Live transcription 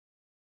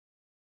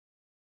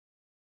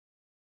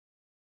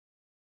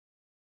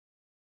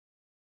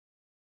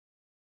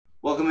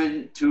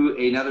Welcome to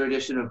another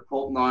edition of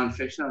Pulp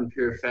Nonfiction on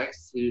Pure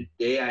Effects.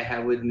 Today I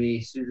have with me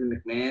Susan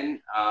McMahon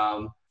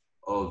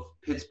of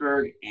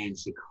Pittsburgh and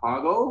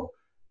Chicago.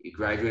 You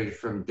graduated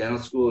from dental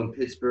school in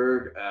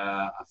Pittsburgh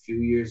a few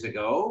years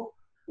ago.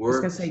 I was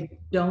going to say,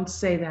 don't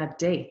say that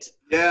date.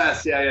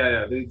 Yes,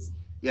 yeah.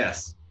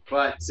 Yes,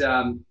 but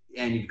and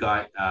you've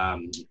got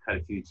cut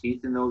a few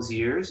teeth in those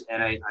years,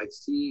 and I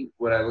see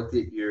when I looked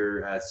at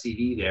your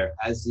CV there,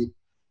 as the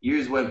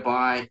years went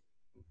by,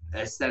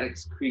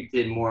 aesthetics creeped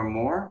in more and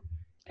more,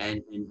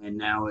 and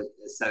now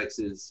aesthetics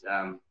is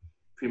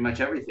pretty much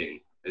everything.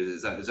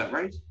 Is that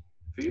right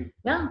for you?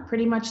 Yeah,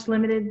 pretty much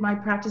limited. My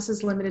practice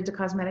is limited to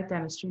cosmetic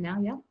dentistry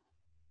now. Yeah.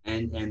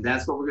 And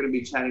that's what we're going to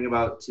be chatting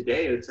about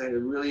today. It's a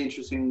really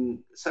interesting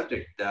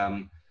subject,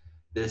 the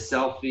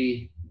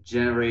selfie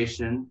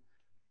generation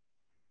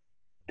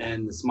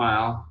and the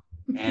smile,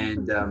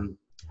 and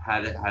how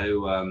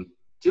to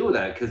deal with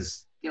that,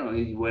 because you know,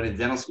 you went to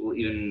dental school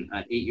even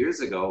 8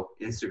 years ago.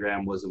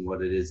 Instagram wasn't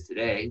what it is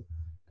today,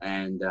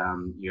 and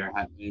you're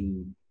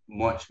having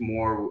much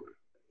more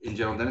in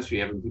general dentistry,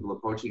 having people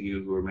approaching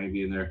you who are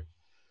maybe in their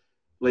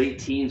late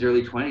teens,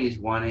 early 20s,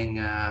 wanting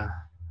a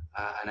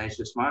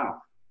nicer smile.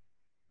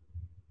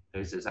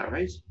 Is that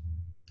right?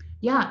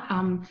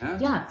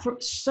 Yeah,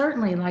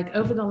 certainly. Like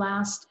over the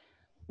last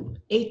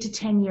 8 to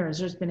 10 years,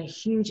 there's been a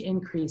huge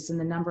increase in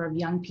the number of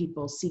young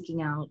people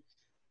seeking out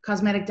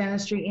cosmetic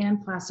dentistry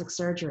and plastic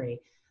surgery.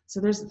 So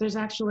there's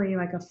actually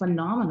like a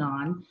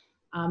phenomenon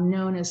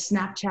known as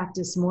Snapchat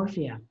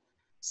dysmorphia.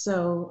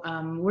 So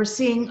we're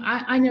seeing,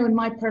 I know in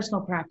my personal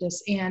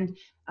practice, and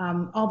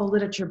all the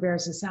literature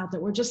bears this out,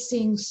 that we're just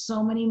seeing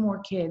so many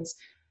more kids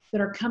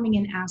that are coming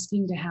in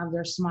asking to have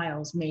their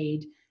smiles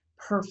made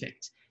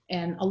perfect.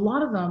 And a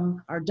lot of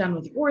them are done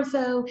with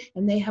ortho,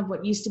 and they have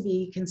what used to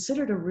be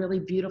considered a really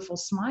beautiful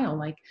smile.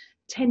 Like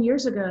 10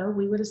 years ago,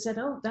 we would have said,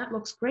 oh, that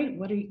looks great.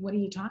 What are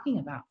you talking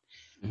about?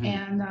 Mm-hmm.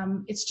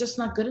 And it's just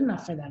not good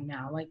enough for them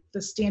now. Like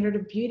the standard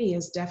of beauty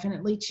has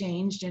definitely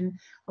changed, and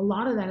a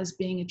lot of that is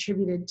being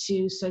attributed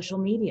to social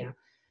media.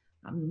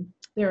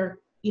 They're,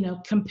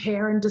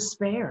 compare and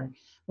despair.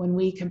 When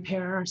we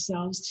compare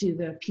ourselves to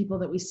the people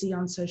that we see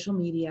on social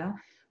media,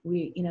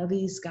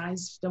 these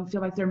guys don't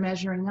feel like they're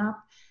measuring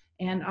up.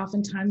 And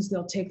oftentimes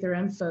they'll take their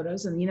own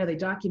photos and, they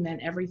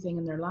document everything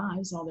in their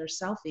lives, all their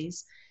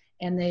selfies,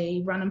 and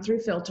they run them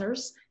through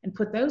filters and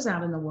put those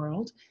out in the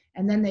world.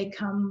 And then they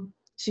come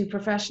to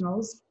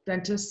professionals,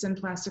 dentists and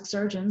plastic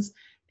surgeons,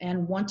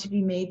 and want to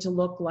be made to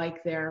look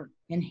like their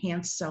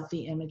enhanced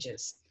selfie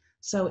images.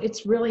 So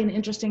it's really an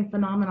interesting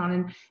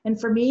phenomenon. And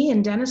for me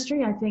in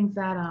dentistry, I think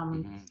that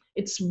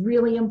it's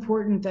really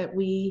important that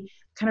we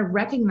kind of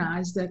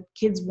recognize that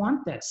kids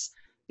want this.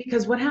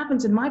 Because what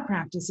happens in my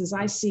practice is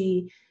I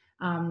see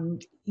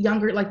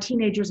younger, like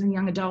teenagers and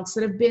young adults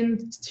that have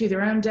been to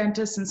their own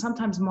dentist and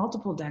sometimes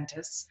multiple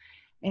dentists.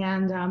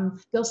 And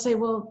they'll say,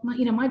 well,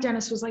 my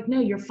dentist was like, no,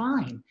 you're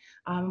fine.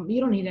 You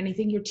don't need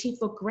anything. Your teeth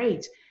look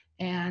great.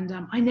 And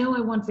I know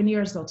I want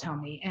veneers, they'll tell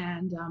me.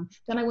 And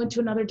then I went to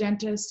another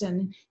dentist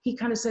and he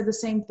kind of said the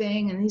same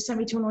thing. And he sent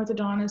me to an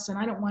orthodontist, and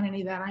I don't want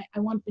any of that. I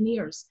want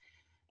veneers.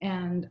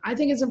 And I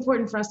think it's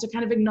important for us to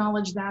kind of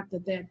acknowledge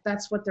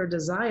that's what their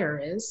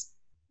desire is.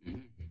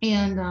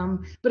 And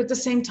but at the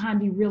same time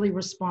be really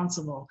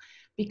responsible,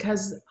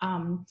 because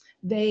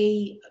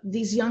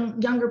these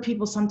younger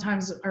people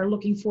sometimes are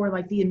looking for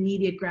like the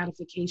immediate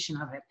gratification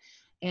of it,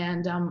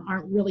 and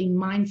aren't really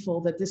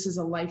mindful that this is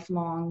a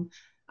lifelong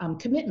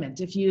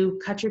commitment. If you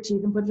cut your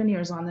teeth and put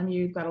veneers on them,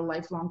 you've got a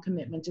lifelong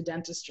commitment to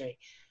dentistry.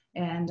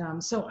 And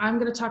so I'm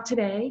going to talk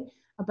today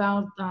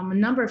about a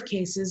number of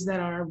cases that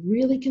are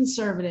really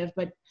conservative,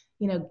 but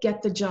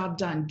get the job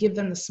done, give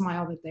them the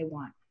smile that they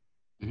want.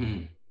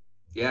 Mm-hmm.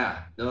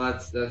 Yeah, no,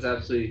 that's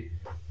absolutely,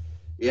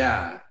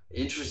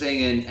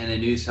 interesting, and a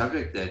new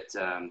subject that,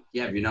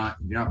 if you're not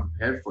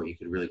prepared for it, you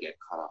could really get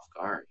caught off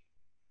guard.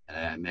 And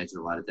I imagine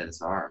a lot of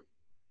dentists are.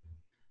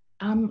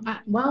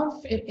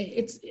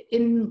 It's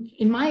in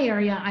my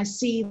area, I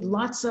see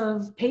lots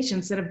of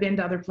patients that have been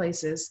to other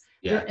places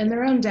and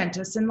their own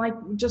dentists, and like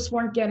just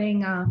weren't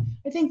getting, I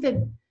think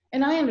that,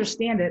 and I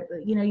understand it,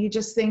 you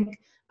just think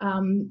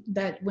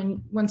that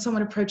when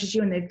someone approaches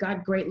you and they've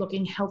got great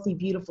looking, healthy,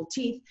 beautiful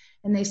teeth,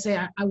 and they say,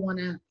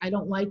 I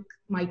don't like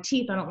my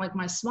teeth, I don't like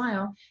my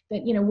smile,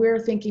 that, we're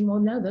thinking, well,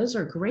 no, those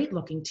are great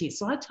looking teeth.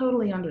 So I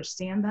totally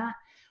understand that.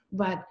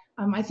 But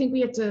I think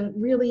we have to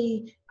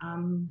really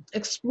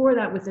explore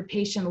that with the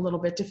patient a little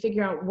bit to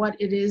figure out what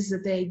it is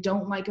that they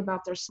don't like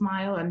about their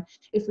smile, and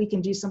if we can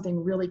do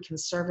something really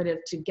conservative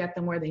to get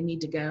them where they need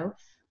to go,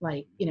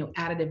 like,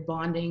 additive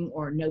bonding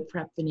or no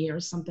prep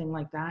veneers, something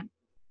like that.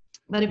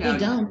 But if we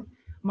don't,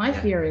 my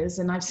fear is,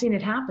 and I've seen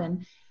it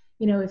happen,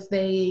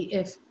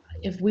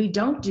 if we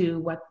don't do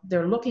what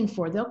they're looking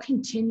for, they'll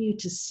continue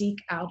to seek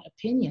out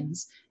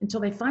opinions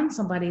until they find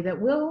somebody that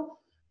will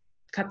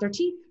cut their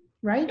teeth,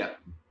 right? Yeah.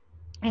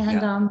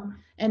 And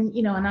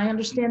and I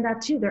understand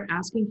that too. They're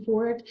asking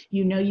for it.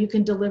 You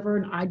can deliver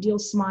an ideal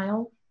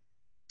smile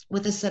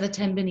with a set of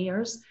 10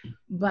 veneers,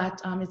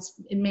 but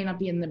it may not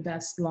be in the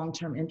best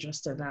long-term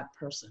interest of that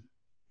person.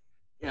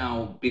 you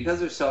know, because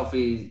they're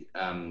selfie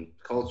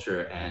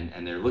culture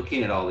and they're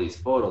looking at all these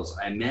photos,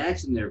 I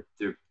imagine they're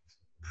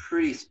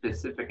pretty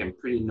specific and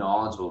pretty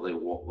knowledgeable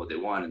what they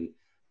want. And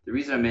the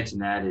reason I mention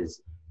that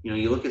is, you know,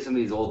 you look at some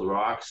of these old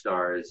rock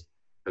stars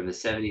from the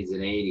 70s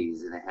and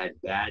 80s, and they had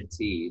bad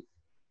teeth.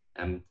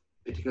 I'm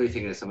particularly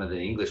thinking of some of the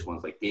English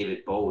ones like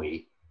David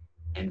Bowie.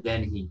 And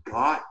then he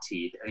got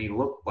teeth, and he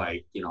looked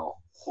like, you know,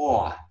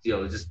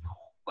 just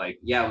like,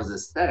 yeah, it was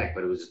aesthetic,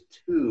 but it was just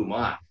too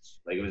much.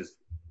 Like, it was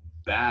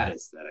bad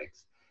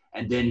aesthetics.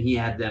 And then he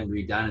had them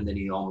redone, and then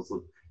he almost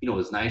looked, you know, it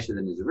was nicer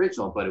than his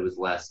original, but it was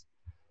less,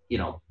 you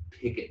know,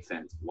 picket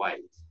fence white.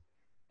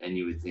 And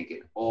you would think,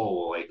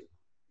 oh, like,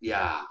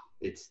 yeah,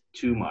 it's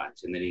too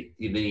much. And then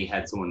he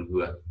had someone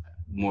who,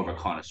 more of a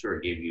connoisseur,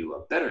 gave you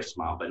a better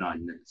smile, but not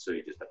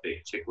necessarily just a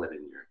big chiclet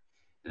in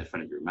the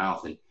front of your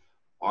mouth. And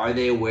are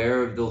they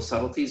aware of those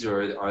subtleties,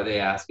 or are they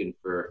asking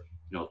for,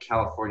 you know,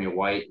 California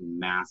white and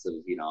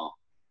massive, you know,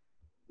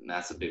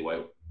 massive big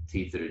white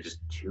teeth that are just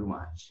too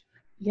much?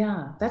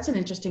 Yeah, that's an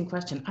interesting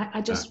question.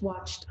 I just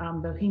watched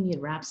Bohemian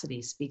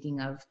Rhapsody,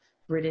 speaking of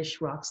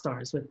British rock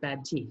stars with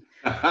bad teeth.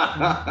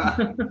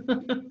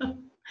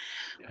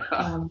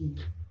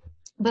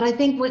 But I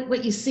think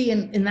what you see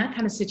in that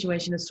kind of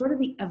situation is sort of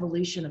the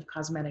evolution of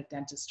cosmetic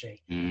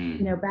dentistry.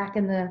 You know, back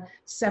in the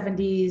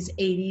 70s,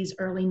 80s,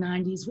 early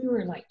 90s, we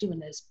were like doing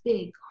those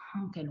big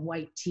honking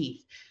white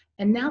teeth.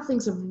 And now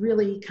things have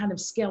really kind of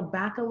scaled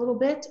back a little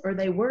bit, or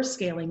they were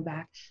scaling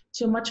back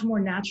to a much more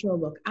natural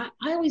look. I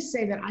always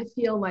say that I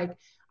feel like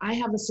I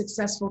have a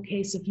successful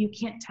case if you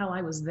can't tell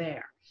I was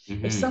there.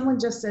 If someone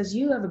just says,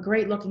 you have a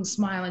great looking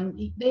smile,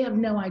 and they have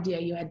no idea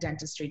you had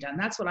dentistry done,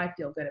 that's what I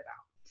feel good about.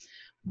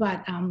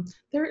 But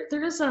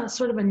there is a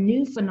sort of a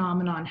new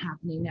phenomenon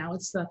happening now.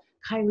 It's the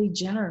Kylie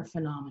Jenner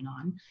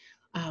phenomenon,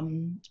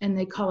 and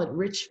they call it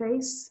rich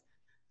face.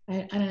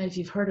 I don't know if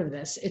you've heard of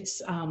this.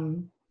 It's,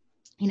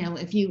 you know,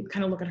 if you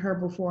kind of look at her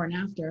before and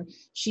after,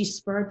 she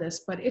spurred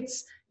this, but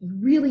it's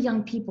really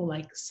young people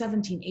like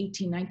 17,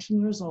 18,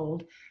 19 years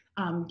old,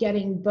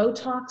 getting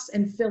Botox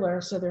and filler.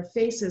 So their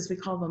faces, we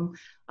call them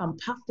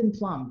puffed and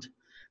plumbed.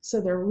 So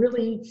they're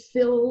really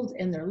filled,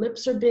 and their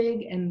lips are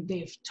big, and they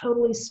have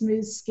totally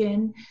smooth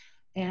skin,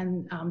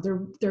 and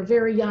they're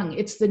very young.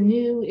 It's the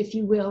new, if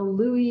you will,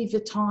 Louis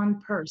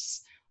Vuitton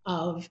purse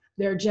of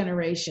their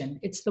generation.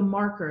 It's the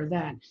marker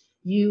that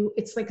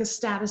it's like a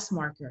status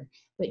marker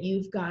that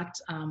you've got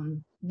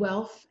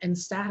wealth and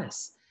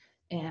status.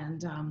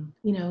 And,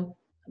 you know,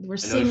 we're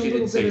seeing a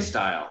little bit of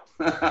style.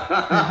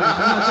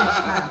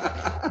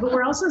 But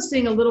we're also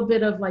seeing a little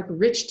bit of like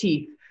rich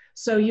teeth.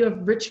 So you have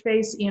rich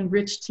face and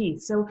rich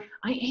teeth. So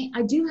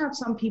I do have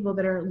some people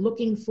that are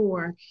looking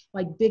for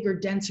like bigger,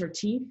 denser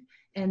teeth.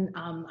 And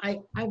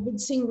I've been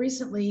seeing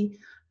recently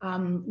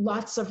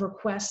lots of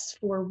requests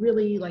for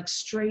really like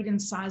straight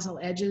incisal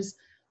edges,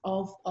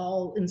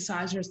 all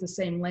incisors the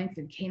same length,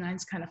 and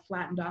canines kind of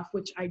flattened off,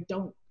 which I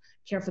don't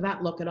care for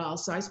that look at all.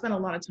 So I spend a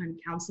lot of time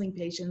counseling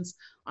patients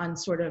on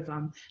sort of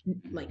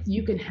like,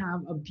 you can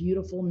have a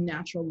beautiful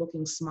natural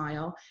looking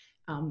smile,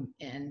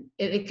 and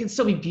it can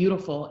still be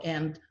beautiful,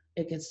 and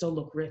it can still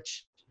look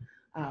rich.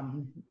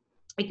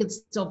 It can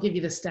still give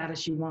you the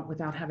status you want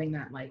without having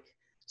that like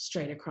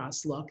straight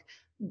across look,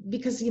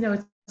 because, you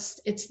know,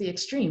 it's the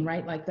extreme,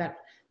 right? Like that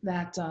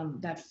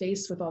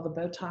face with all the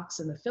Botox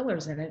and the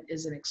fillers in it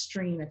is an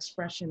extreme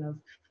expression of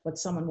what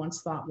someone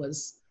once thought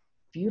was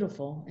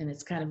beautiful, and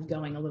it's kind of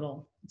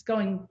it's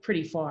going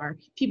pretty far.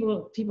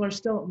 People are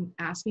still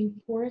asking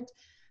for it,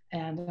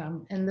 and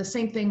the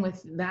same thing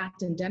with that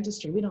in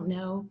dentistry. We don't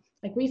know,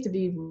 like, we have to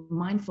be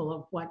mindful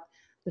of what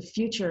the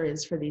future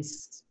is for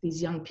these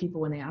young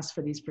people when they ask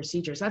for these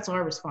procedures. That's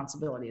our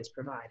responsibility as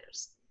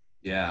providers.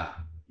 Yeah.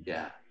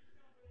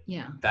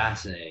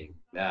 Fascinating.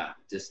 Yeah,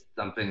 just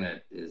something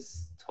that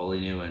is totally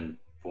new and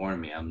foreign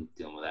to me. I'm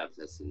dealing with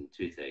abscess and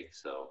toothache,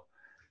 so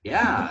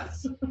yeah.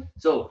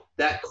 So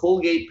that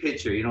Colgate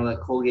picture, you know,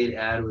 that Colgate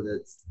ad with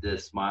the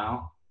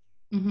smile.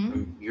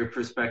 From your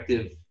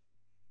perspective,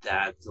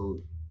 that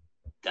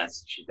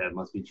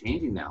must be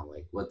changing now.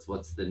 Like, what's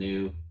the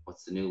new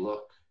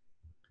look?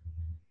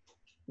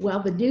 Well,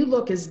 the new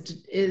look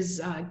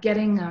is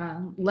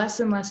getting less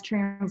and less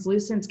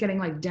translucent. It's getting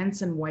like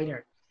dense and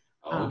whiter.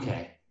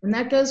 Okay. And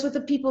that goes with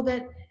the people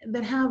that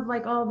have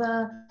like all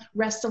the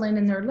Restylane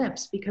in their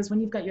lips, because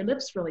when you've got your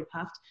lips really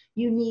puffed,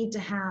 you need to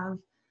have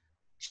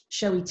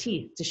showy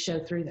teeth to show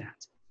through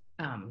that.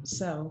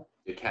 So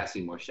you're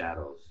casting more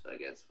shadows, I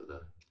guess, for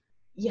the.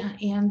 Yeah,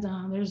 and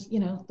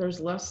there's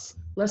less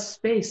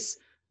space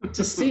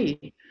to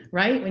see,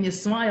 right? When you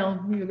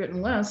smile, you're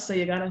getting less, so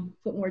you got to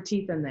put more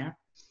teeth in there.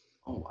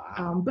 Oh,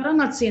 wow. But I'm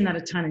not seeing that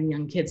a ton in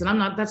young kids,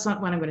 and that's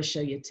not what I'm going to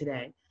show you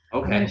today.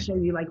 Okay. I'm going to show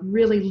you like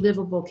really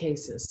livable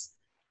cases.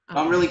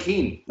 I'm really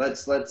keen.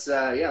 Let's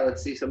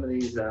see some of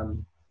these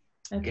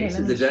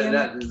cases.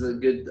 That is a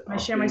good. Can I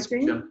share my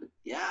screen?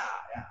 Yeah.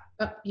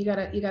 Oh, you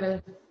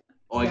gotta.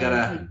 Oh, I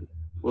gotta.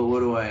 Well,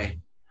 what do I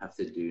have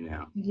to do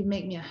now? You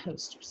make me a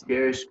host or something.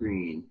 Share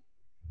screen.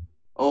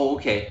 Oh,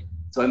 okay.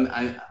 So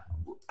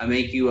I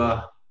make you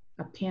a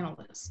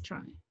panelist.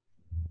 Try.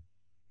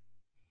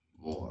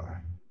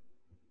 more.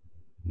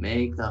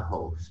 Make the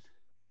host.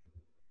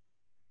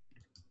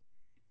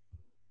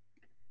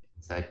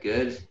 Is that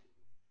good?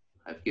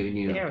 I've given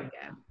you. There we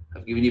go.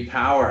 I've given you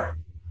power.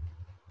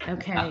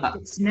 Okay,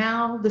 it's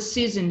now the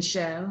Susan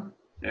show.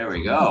 There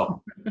we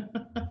go.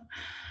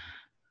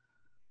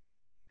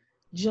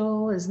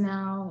 Joel is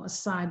now a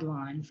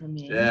sideline for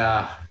me.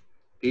 Yeah,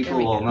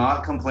 people will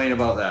not complain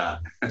about that.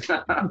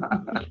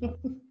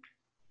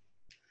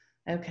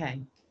 Okay,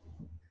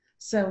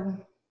 so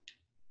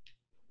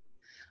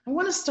I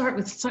want to start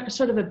with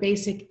sort of a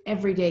basic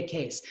everyday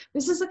case.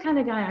 This is the kind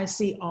of guy I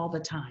see all the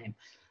time.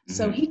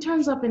 So he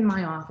turns up in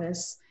my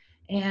office,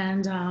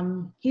 and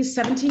he's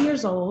 17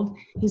 years old.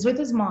 He's with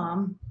his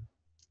mom.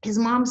 His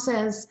mom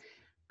says,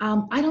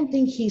 I don't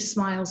think he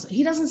smiles.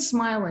 He doesn't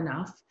smile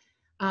enough.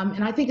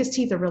 And I think his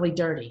teeth are really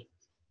dirty.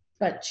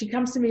 But she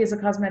comes to me as a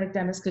cosmetic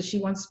dentist because she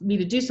wants me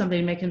to do something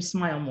to make him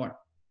smile more.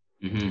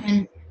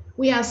 And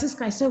we asked this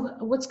guy, so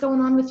what's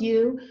going on with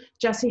you?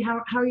 Jesse,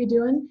 how are you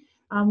doing?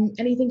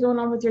 Anything going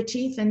on with your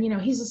teeth? And, you know,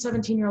 he's a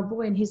 17-year-old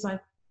boy, and he's like,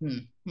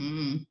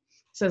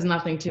 says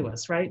nothing to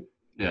us, right?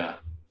 Yeah.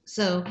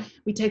 So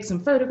we take some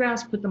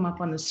photographs, put them up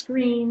on the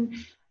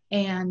screen,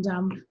 and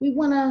we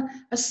want to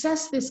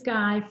assess this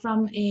guy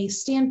from a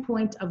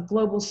standpoint of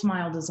global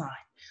smile design.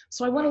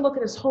 So I want to look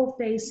at his whole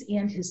face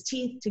and his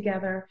teeth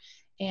together,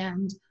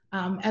 and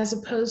as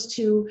opposed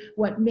to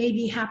what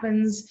maybe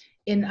happens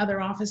in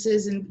other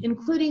offices,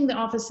 including the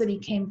office that he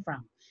came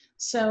from.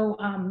 So,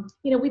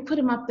 you know, we put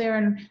him up there,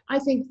 and I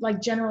think,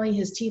 like, generally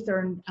his teeth are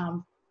in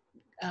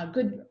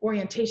good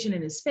orientation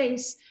in his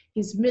face.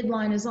 His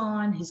midline is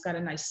on, he's got a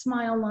nice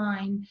smile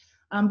line.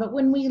 But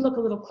when we look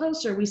a little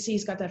closer, we see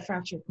he's got that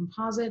fractured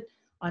composite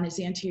on his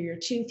anterior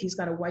tooth. He's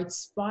got a white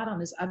spot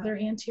on his other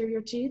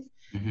anterior tooth.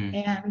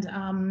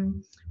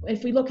 And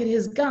if we look at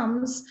his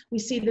gums, we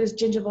see that his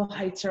gingival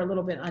heights are a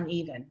little bit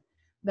uneven,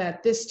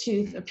 that this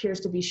tooth appears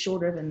to be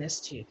shorter than this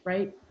tooth,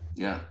 right?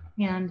 Yeah.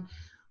 And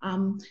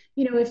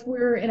you know, if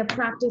we're in a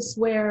practice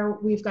where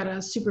we've got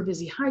a super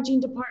busy hygiene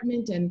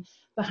department and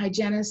the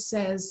hygienist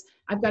says,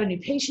 I've got a new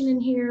patient in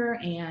here,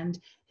 and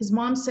his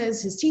mom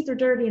says his teeth are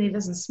dirty and he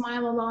doesn't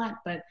smile a lot,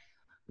 but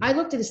I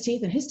looked at his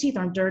teeth and his teeth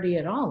aren't dirty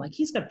at all. Like,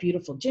 he's got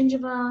beautiful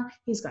gingiva,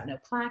 he's got no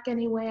plaque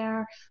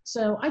anywhere.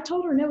 So I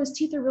told her, no, his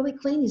teeth are really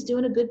clean, he's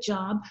doing a good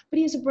job, but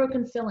he has a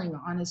broken filling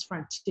on his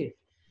front tooth.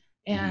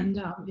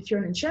 And if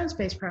you're an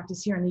insurance-based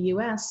practice here in the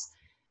US,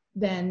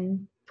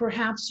 then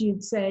perhaps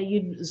you'd say,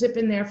 you'd zip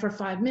in there for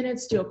 5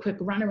 minutes, do a quick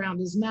run around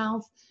his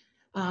mouth.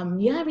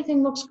 Yeah,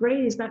 everything looks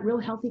great. He's got real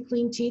healthy,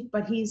 clean teeth,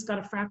 but he's got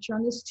a fracture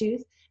on this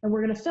tooth, and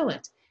we're going to fill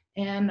it.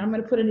 And I'm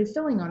going to put a new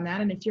filling on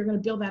that. And if you're going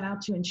to bill that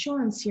out to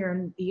insurance here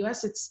in the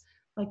US, it's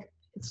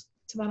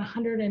about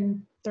 $135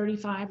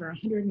 or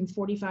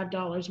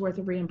 $145 worth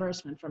of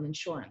reimbursement from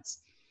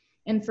insurance.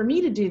 And for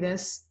me to do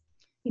this,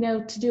 you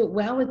know, to do it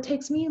well, it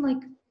takes me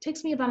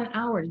about an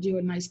hour to do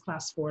a nice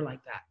class 4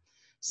 like that.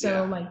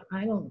 So like,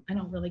 I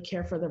don't really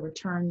care for the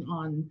return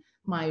on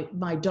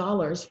my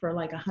dollars for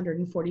like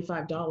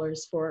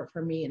 $145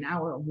 for me an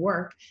hour of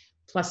work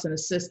plus an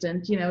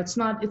assistant. You know, it's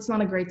not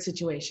a great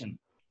situation.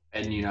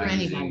 And you're not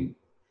using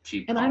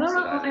cheap. And I don't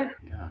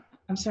know.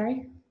 I'm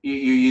sorry.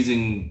 You're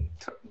using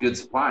good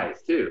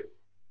supplies too,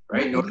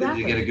 right? In order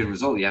Exactly. to get a good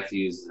result, you have to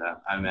use.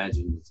 I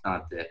imagine it's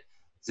not the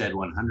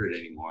Z100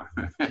 anymore.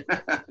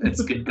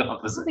 It's good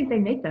composite. I don't think they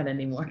make that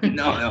anymore.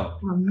 No.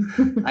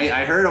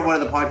 I heard on one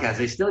of the podcasts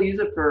they still use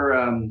it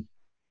for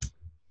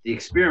the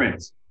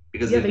experiments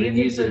because they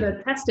use it for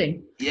the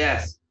testing.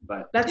 Yes,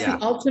 but that's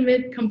the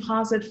ultimate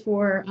composite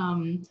for.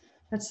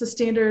 That's the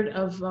standard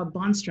of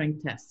bond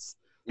strength tests.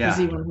 Yeah.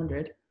 The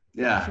Z100.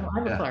 Yeah. From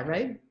Ivoclar,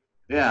 right?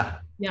 Yeah.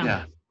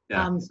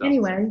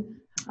 Anyway,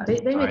 they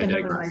make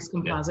another nice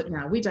composite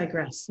now. We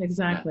digress.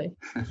 Exactly.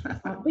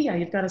 But yeah,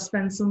 you've got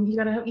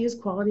to use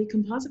quality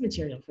composite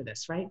material for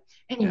this, right?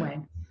 Anyway,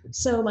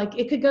 so like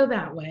it could go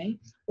that way,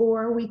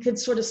 or we could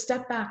sort of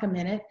step back a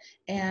minute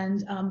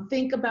and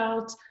think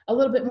about a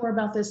little bit more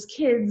about this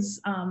kid's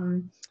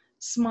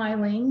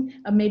smiling,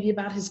 maybe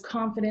about his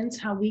confidence,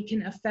 how we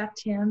can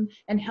affect him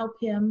and help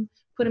him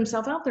put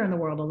himself out there in the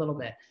world a little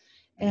bit.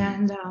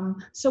 And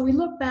so we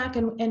look back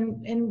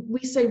and we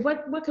say,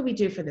 what could we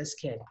do for this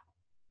kid?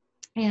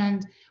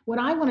 And what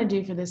I want to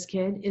do for this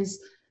kid is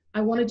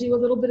I want to do a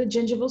little bit of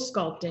gingival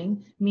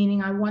sculpting,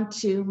 meaning I want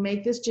to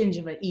make this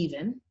gingiva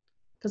even,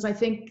 because I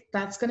think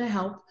that's going to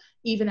help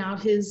even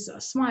out his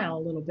smile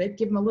a little bit,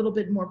 give him a little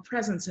bit more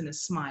presence in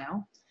his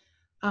smile.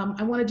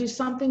 I want to do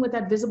something with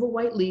that visible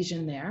white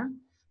lesion there.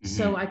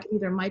 So I can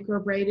either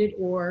microabrade it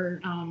or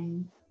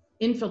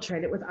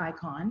infiltrate it with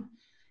Icon.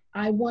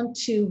 I want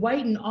to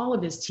whiten all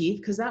of his teeth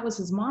because that was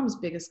his mom's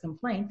biggest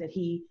complaint, that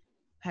he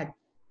had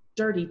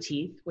dirty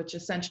teeth, which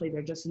essentially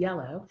they're just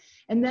yellow.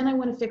 And then I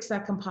want to fix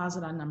that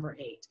composite on number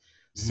 8.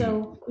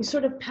 So we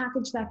sort of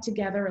package that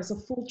together as a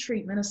full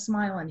treatment, a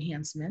smile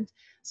enhancement.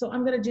 So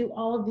I'm going to do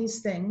all of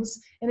these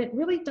things, and it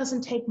really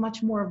doesn't take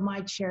much more of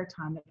my chair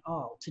time at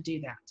all to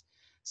do that.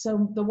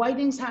 So the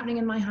whitening's happening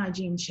in my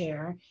hygiene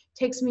chair.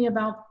 Takes me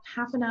about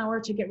half an hour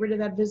to get rid of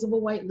that visible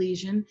white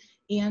lesion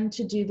and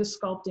to do the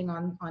sculpting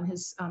on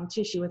his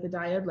tissue with a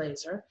diode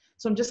laser.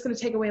 So I'm just going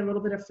to take away a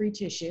little bit of free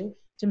tissue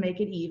to make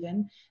it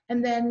even.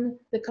 And then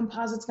the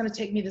composite's going to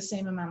take me the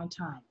same amount of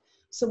time.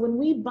 So when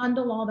we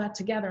bundle all that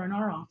together in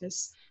our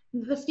office,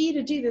 the fee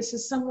to do this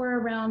is somewhere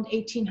around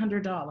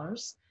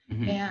 $1,800.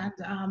 Mm-hmm.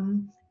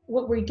 And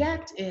what we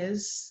get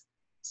is,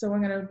 so we're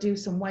going to do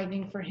some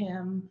whitening for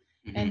him.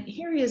 Mm-hmm. And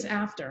here he is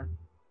after.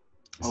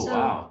 Oh, so,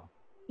 wow.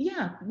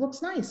 Yeah,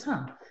 looks nice,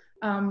 huh?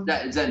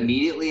 Is that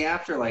immediately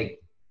after, like?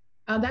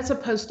 That's a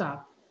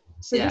post-op.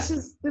 So yeah.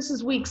 This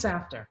is weeks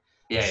after.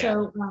 Yeah.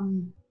 So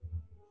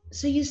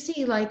so you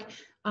see, like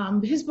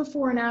his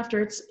before and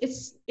after.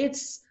 It's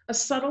a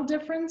subtle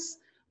difference,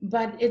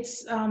 but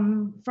it's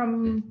from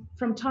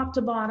top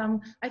to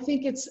bottom. I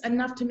think it's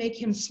enough to make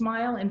him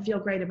smile and feel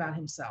great about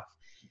himself.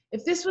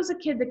 If this was a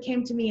kid that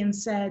came to me and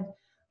said,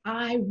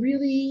 I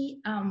really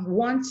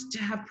want to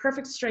have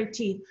perfect straight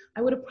teeth,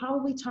 I would have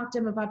probably talked to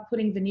him about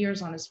putting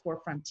veneers on his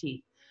forefront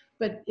teeth.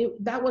 But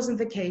that wasn't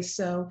the case.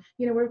 So,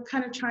 we're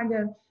kind of trying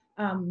to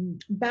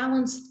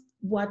balance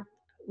what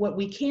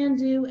we can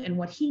do and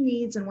what he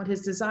needs and what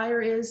his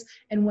desire is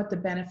and what the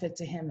benefit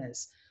to him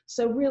is.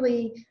 So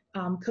really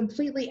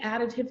completely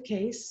additive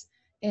case.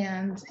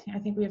 And I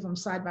think we have them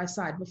side by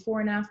side,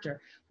 before and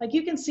after. Like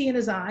you can see in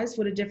his eyes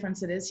what a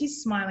difference it is.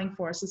 He's smiling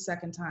for us a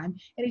second time,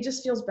 and he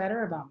just feels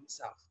better about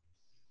himself.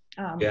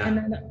 Yeah. And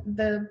then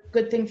the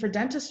good thing for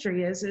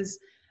dentistry is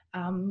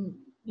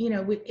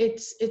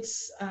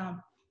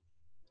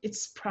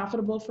it's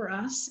profitable for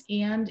us,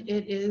 and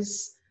it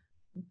is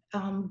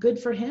good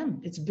for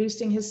him. It's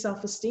boosting his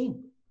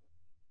self-esteem.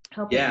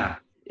 Helping him.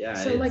 Yeah.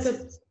 So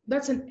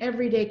that's an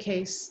everyday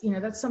case.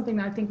 That's something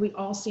that I think we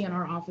all see in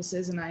our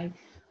offices, and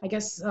I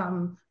guess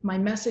my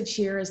message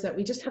here is that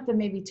we just have to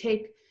maybe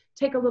take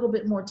a little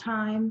bit more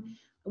time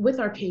with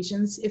our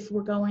patients if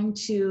we're going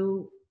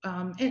to,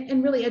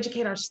 and really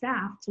educate our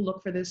staff to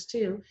look for this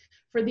too,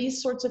 for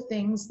these sorts of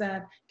things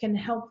that can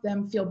help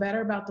them feel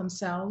better about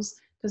themselves,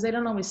 because they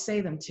don't always say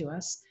them to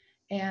us,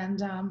 and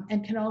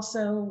can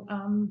also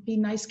be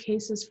nice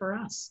cases for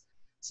us.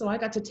 So I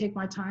got to take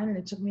my time, and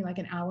it took me like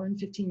an hour and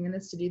 15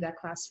 minutes to do that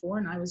class 4,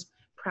 and I was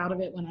proud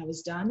of it when I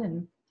was done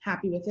and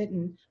happy with it,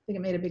 and I think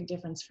it made a big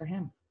difference for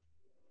him.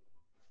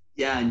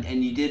 Yeah,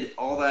 and you did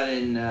all that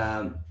in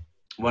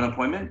one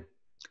appointment?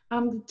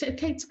 It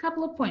takes a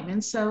couple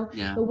appointments. So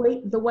yeah.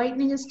 The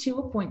whitening is 2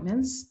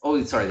 appointments.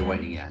 Oh, sorry, the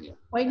whitening, yeah.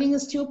 Whitening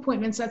is 2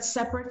 appointments. That's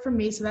separate from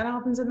me, so that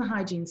happens in the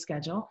hygiene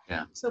schedule.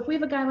 Yeah. So if we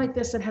have a guy like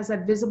this that has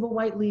that visible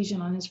white lesion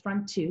on his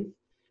front tooth,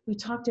 we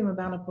talk to him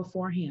about it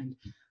beforehand,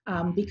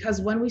 because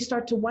when we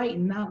start to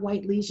whiten, that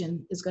white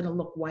lesion is going to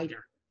look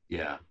whiter.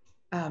 Yeah.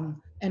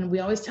 And we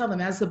always tell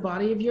them, as the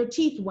body of your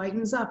teeth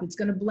whitens up, it's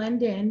going to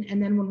blend in.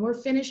 And then when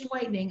we're finished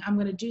whitening, I'm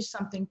going to do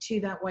something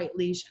to that white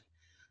lesion.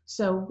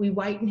 So we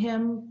whiten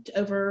him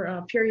over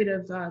a period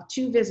of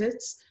 2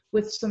 visits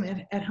with some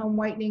at-home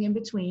whitening in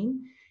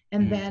between.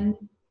 And then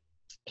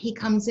he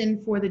comes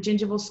in for the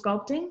gingival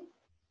sculpting.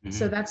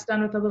 So that's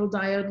done with a little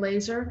diode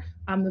laser.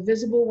 The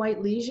visible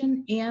white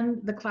lesion and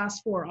the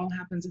class 4 all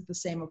happens at the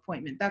same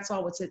appointment. That's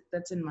all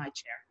that's in my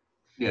chair.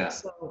 Yeah.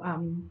 So,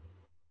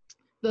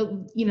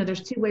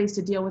 there's 2 ways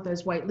to deal with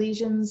those white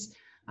lesions.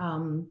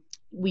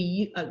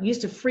 We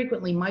used to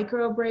frequently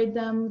microabrade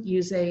them,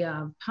 use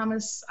a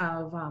pumice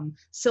of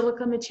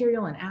silica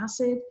material and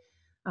acid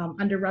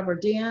under rubber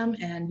dam,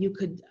 and you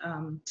could,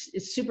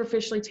 it's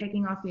superficially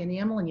taking off the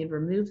enamel and you'd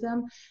remove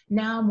them.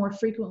 Now, more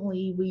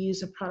frequently, we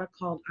use a product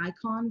called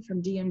Icon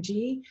from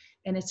DMG,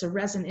 and it's a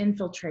resin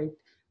infiltrate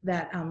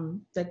that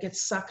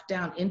gets sucked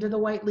down into the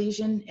white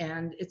lesion,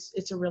 and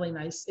it's a really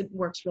nice, it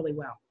works really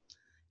well.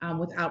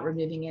 Without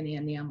removing any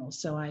enamel.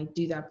 So I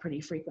do that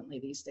pretty frequently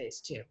these days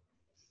too.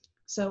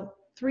 So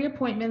 3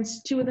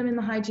 appointments, 2 of them in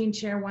the hygiene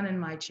chair, 1 in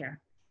my chair.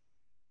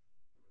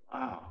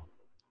 Wow.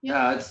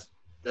 Yeah,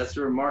 that's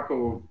a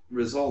remarkable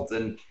result.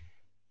 And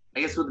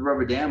I guess with the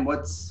rubber dam,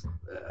 what's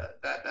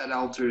that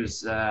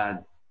alters the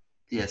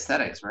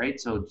aesthetics,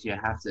 right? So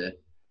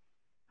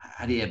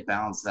how do you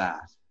balance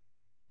that?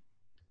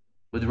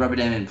 With the rubber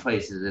dam in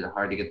place, is it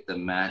hard to get the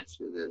match,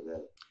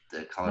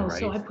 the color right?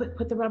 So I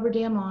put the rubber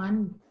dam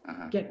on,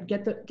 get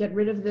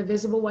rid of the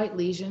visible white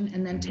lesion,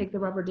 and then take the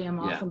rubber dam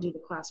off and do the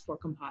class 4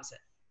 composite.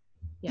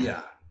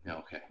 Yeah.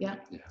 Okay. Yeah.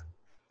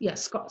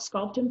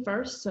 Sculpt him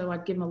first. So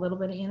I'd give him a little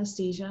bit of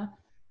anesthesia,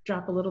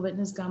 drop a little bit in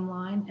his gum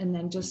line, and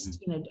then just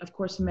of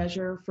course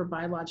measure for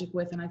biologic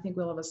width. And I think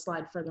we'll have a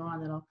slide further on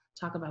that'll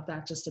talk about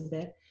that just a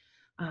bit.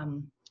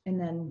 And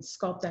then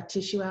sculpt that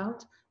tissue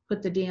out,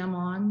 put the dam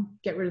on,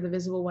 get rid of the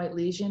visible white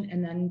lesion,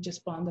 and then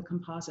just bond the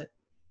composite.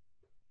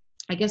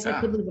 I guess I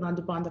could leave it on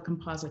to bond the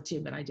composite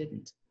too, but I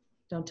didn't.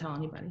 Don't tell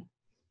anybody.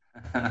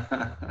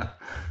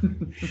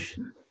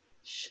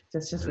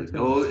 That's just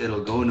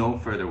it'll go no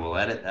further. We'll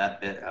edit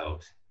that bit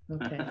out.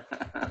 Okay.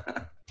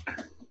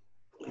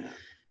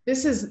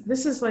 This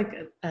is like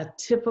a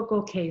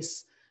typical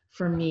case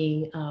for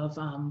me of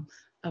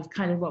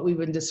kind of what we've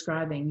been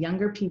describing.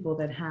 Younger people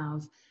that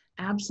have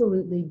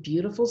absolutely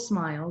beautiful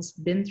smiles,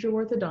 been through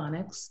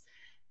orthodontics.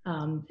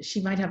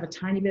 She might have a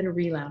tiny bit of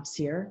relapse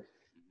here,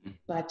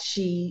 but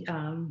she's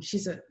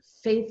a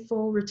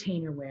faithful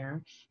retainer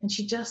wearer, and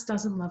she just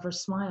doesn't love her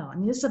smile. I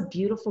mean, this is a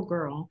beautiful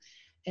girl,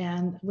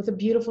 and with a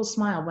beautiful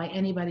smile by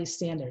anybody's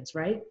standards,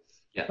 right?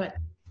 Yeah. But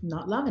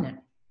not loving it.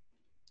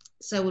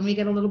 So when we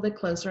get a little bit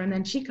closer, and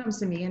then she comes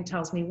to me and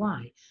tells me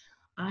why.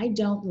 I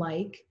don't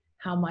like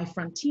how my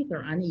front teeth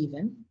are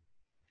uneven,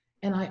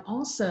 and I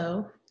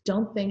also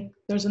don't think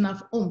there's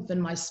enough oomph in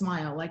my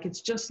smile. Like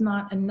it's just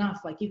not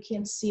enough. Like you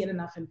can't see it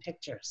enough in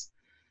pictures.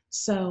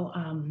 So,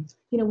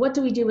 you know, what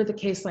do we do with a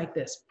case like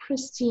this?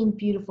 Pristine,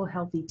 beautiful,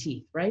 healthy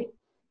teeth, right?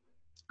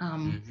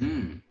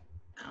 And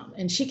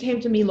she came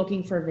to me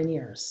looking for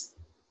veneers.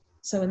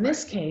 So in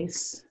this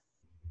case,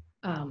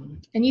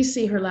 and you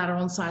see her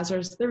lateral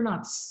incisors, they're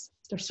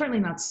certainly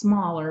not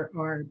small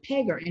or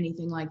peg or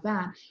anything like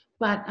that.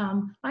 But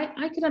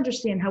I could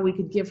understand how we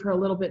could give her a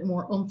little bit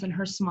more oomph in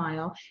her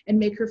smile and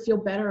make her feel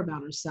better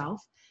about herself,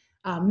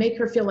 make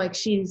her feel like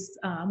she's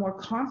more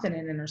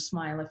confident in her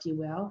smile, if you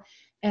will.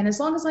 And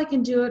as long as I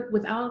can do it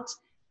without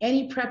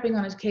any prepping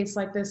on a case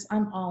like this,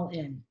 I'm all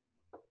in.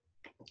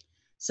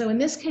 So in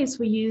this case,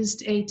 we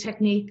used a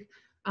technique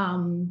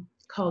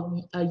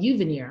called a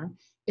U-veneer.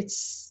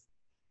 It's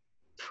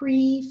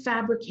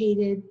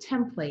prefabricated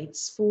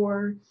templates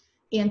for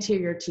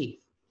anterior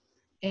teeth.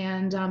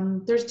 And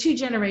there's 2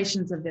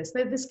 generations of this.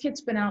 This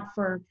kit's been out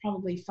for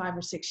probably 5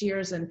 or 6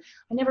 years, and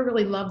I never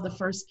really loved the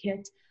first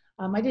kit.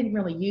 I didn't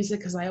really use it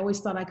because I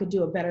always thought I could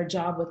do a better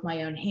job with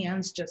my own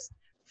hands, just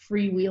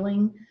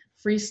freestyling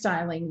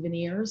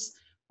veneers.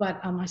 But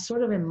I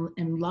sort of am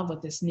in love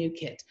with this new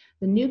kit.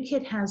 The new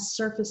kit has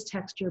surface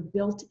texture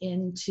built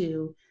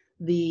into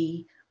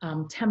the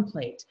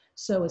template.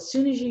 So as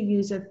soon as you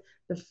use it,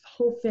 the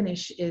whole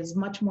finish is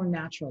much more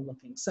natural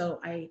looking. So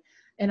I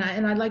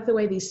like the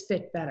way these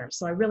fit better.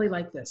 So I really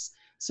like this.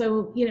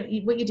 So, you know,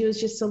 what you do is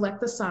just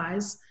select the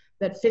size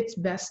that fits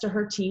best to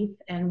her teeth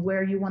and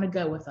where you want to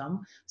go with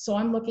them. So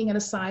I'm looking at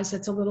a size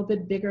that's a little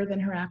bit bigger than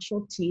her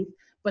actual teeth,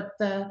 but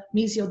the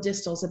mesial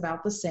distal is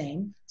about the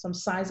same. So I'm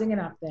sizing it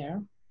up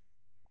there.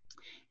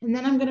 And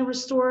then I'm going to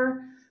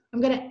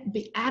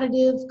be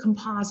additive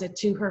composite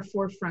to her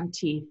 4 front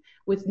teeth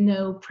with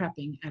no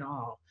prepping at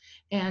all.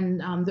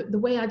 And the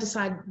way I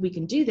decide we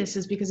can do this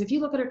is because if you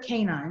look at her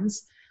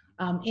canines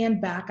and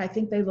back, I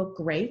think they look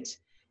great.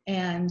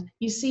 And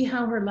you see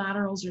how her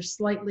laterals are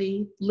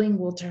slightly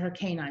lingual to her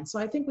canine. So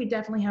I think we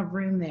definitely have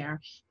room there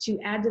to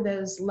add to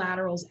those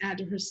laterals, add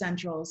to her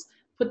centrals,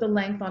 put the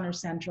length on her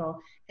central,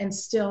 and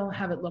still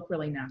have it look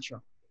really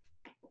natural.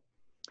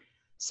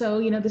 So,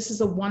 you know, this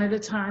is a one at a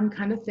time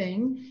kind of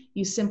thing.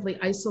 You simply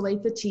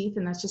isolate the teeth,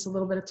 and that's just a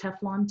little bit of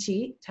Teflon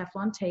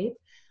tape.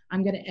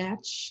 I'm going to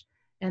etch,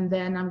 and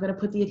then I'm going to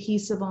put the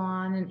adhesive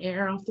on and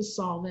air off the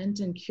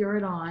solvent and cure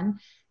it on.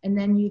 And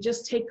then you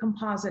just take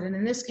composite, and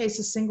in this case,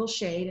 a single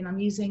shade, and I'm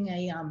using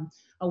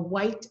a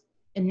white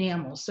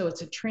enamel. So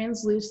it's a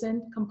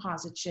translucent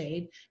composite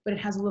shade, but it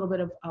has a little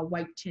bit of a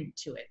white tint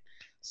to it.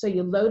 So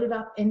you load it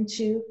up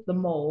into the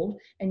mold,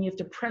 and you have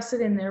to press it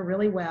in there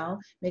really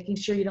well, making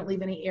sure you don't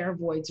leave any air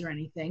voids or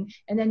anything.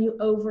 And then you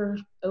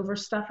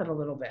overstuff it a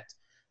little bit.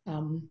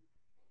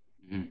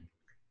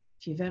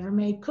 If you've ever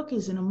made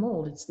cookies in a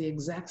mold, it's the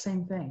exact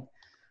same thing.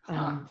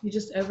 You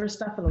just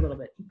overstuff it a little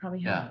bit. You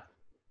probably have.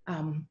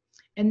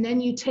 And then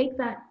you take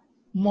that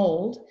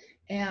mold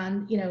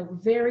and, you know,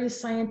 very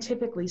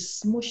scientifically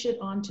smush it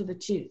onto the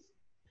tooth.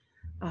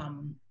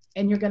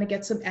 And you're going to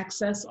get some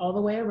excess all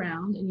the way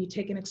around, and you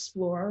take an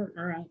Explorer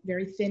or a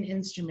very thin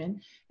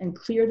instrument and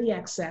clear the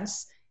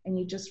excess, and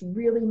you just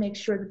really make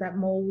sure that that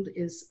mold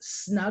is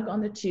snug on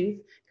the tooth,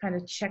 kind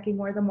of checking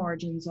where the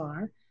margins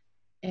are,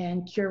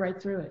 and cure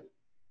right through it.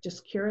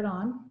 Just cure it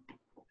on,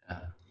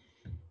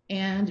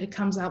 and it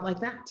comes out like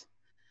that.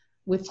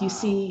 With, you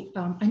see,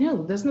 I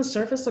know, doesn't the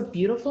surface look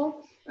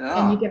beautiful?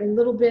 And you get a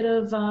little bit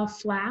of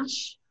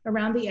flash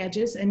around the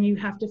edges, and you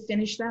have to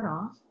finish that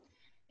off.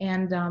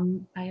 And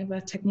I have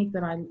a technique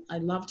that I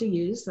love to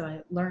use that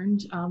I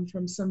learned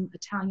from some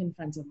Italian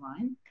friends of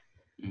mine.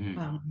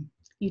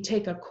 You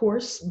take a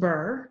coarse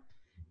burr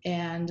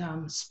and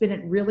spin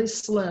it really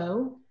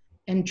slow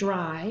and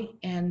dry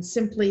and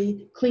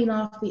simply clean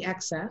off the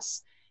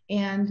excess.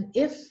 And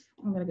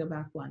I'm going to go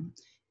back one.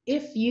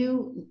 If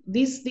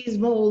these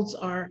molds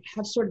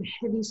have sort of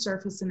heavy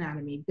surface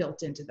anatomy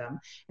built into them,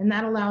 and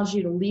that allows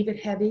you to leave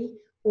it heavy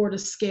or to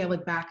scale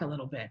it back a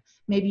little bit.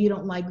 Maybe you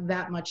don't like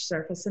that much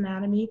surface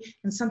anatomy,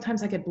 and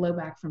sometimes I get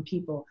blowback from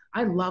people.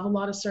 I love a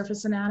lot of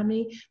surface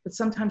anatomy, but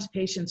sometimes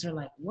patients are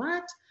like,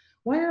 what?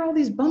 Why are all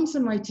these bumps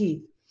in my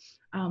teeth?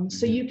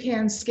 So you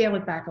can scale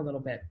it back a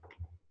little bit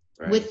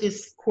with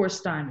this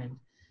coarse diamond.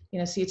 You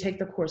know, so you take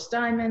the coarse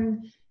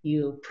diamond,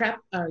 you prep,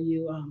 or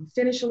you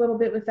finish a little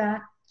bit with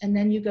that, and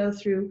then you go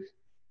through,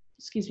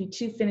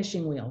 2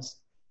 finishing wheels.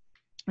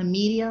 A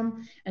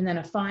medium, and then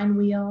a fine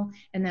wheel,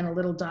 and then a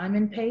little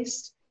diamond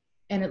paste,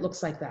 and it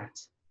looks like that.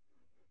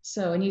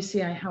 So, and you see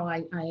how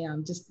I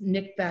just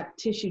nicked that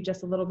tissue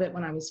just a little bit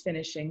when I was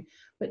finishing,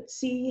 but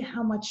see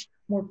how much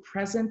more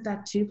present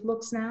that tooth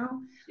looks now.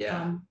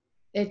 Yeah.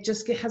 It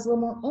just has a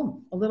little more,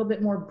 a little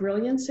bit more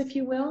brilliance, if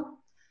you will.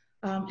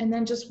 And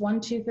then just one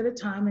tooth at a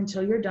time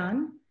until you're done.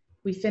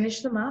 We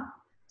finish them up.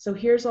 So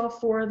here's all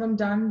 4 of them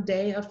done,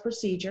 day of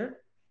procedure.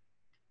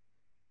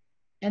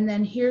 And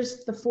then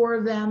here's the 4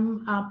 of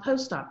them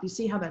post-op. You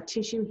see how that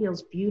tissue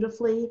heals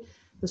beautifully.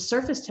 The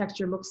surface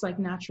texture looks like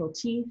natural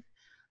teeth.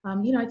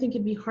 You know, I think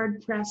it'd be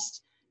hard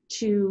pressed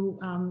to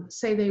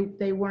say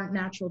they weren't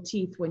natural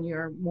teeth when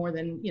you're more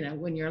than, you know,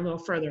 when you're a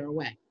little further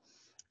away.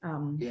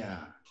 Yeah.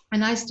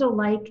 And I still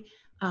like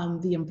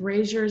the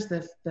embrasures,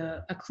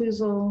 the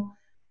occlusal,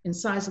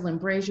 incisal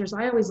embrasures.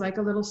 I always like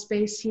a little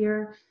space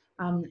here.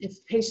 If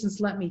patients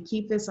let me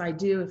keep this, I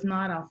do. If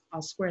not,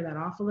 I'll square that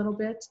off a little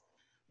bit.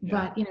 Yeah.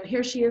 But, you know,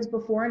 here she is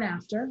before and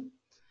after.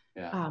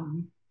 Yeah.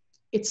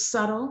 It's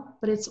subtle,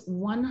 but it's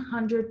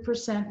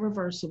 100%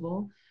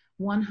 reversible,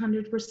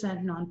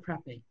 100%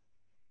 non-prepping.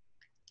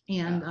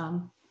 And yeah.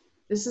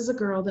 This is a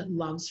girl that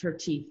loves her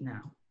teeth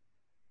now.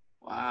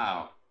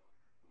 Wow.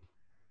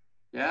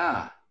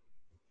 Yeah.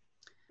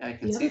 I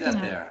can see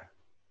that there.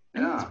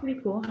 Yeah. It's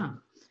pretty cool, huh?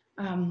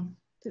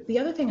 The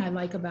other thing I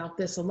like about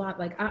this a lot,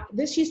 like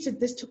this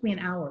took me an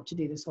hour to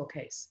do this whole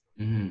case.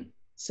 Mm-hmm.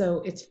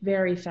 So it's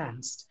very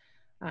fast.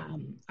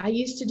 I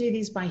used to do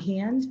these by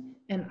hand,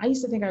 and I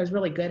used to think I was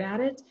really good at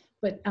it,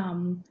 but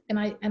and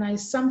I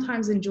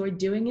sometimes enjoyed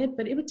doing it,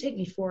 but it would take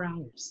me 4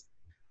 hours.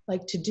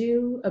 Like to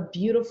do a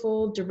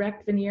beautiful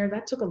direct veneer,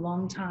 that took a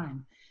long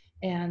time,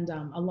 and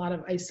a lot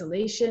of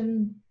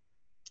isolation,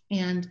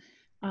 and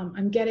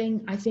I'm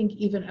getting, I think,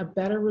 even a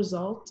better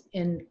result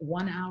in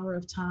 1 hour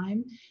of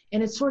time,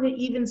 and it sort of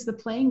evens the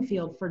playing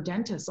field for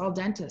dentists, all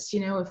dentists. You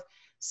know, if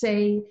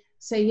say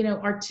you know,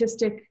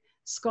 artistic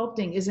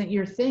sculpting isn't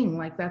your thing,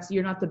 like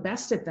you're not the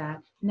best at that,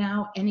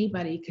 now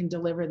anybody can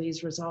deliver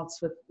these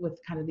results with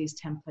kind of these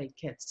template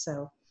kits.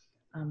 So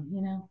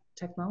you know,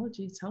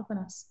 technology is helping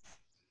us.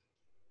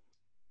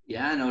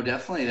 Yeah, no,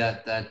 definitely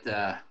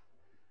that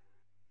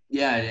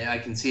yeah, I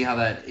can see how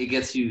that it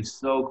gets you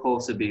so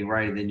close to being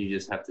right, and then you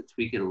just have to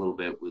tweak it a little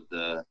bit with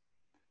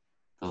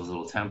those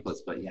little templates.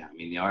 But yeah, I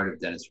mean, the art of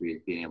dentistry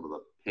is being able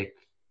to pick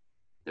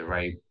the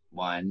right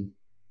one,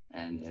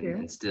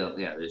 and still,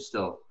 yeah, there's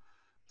still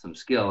some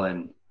skill.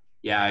 And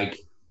yeah,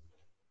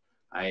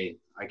 I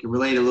can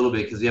relate a little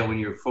bit, because yeah, when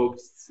you're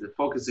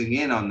focusing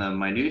in on the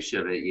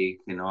minutia of it, you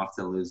can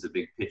often lose the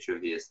big picture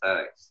of the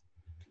aesthetics.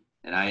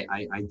 And I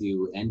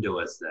do endo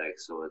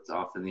aesthetics, so it's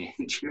often the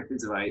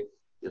interiors.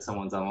 If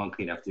someone's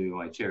unlucky enough to do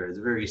my chair, it's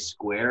very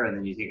square, and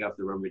then you take off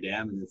the rubber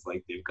dam, and it's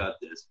like they've got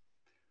this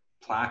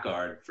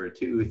placard for a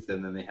tooth,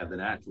 and then they have the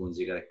natural ones.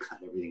 You got to cut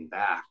everything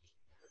back.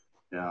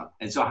 Yeah.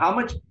 And so, how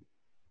much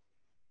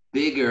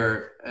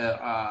bigger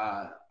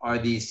are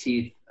these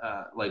teeth,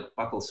 like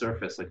buccal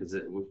surface? Like, is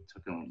it? We're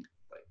talking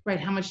like. Right.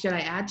 How much did I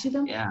add to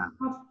them? Yeah.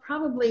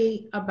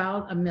 Probably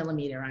about 1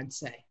 millimeter, I'd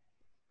say.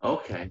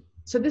 Okay.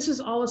 So this is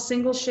all a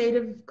single shade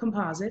of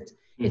composite.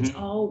 Mm-hmm. It's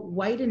all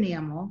white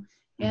enamel,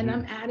 and mm-hmm.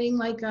 I'm adding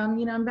like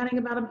you know, I'm adding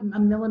about a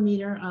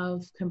millimeter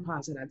of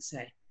composite, I'd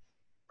say.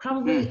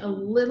 Probably a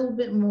little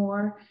bit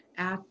more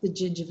at the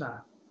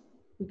gingiva.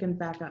 We can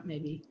back up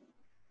maybe.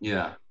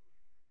 Yeah.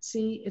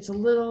 See, it's a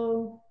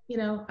little, you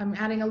know, I'm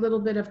adding a little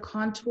bit of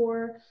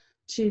contour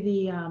to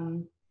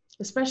the,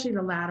 especially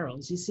the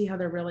laterals. You see how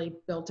they're really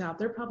built out.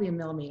 They're probably 1.5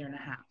 millimeters.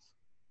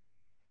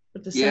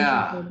 But the centers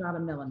are about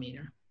 1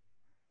 millimeter.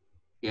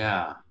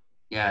 Yeah,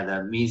 yeah,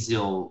 the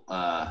mesial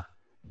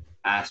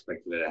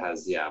aspect of it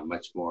has,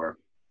 much more,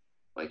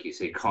 like you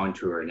say,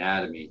 contour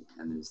anatomy,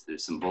 and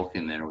there's some bulk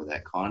in there with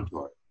that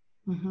contour.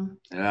 Mm-hmm.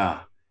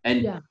 Yeah,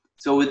 and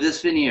so with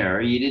this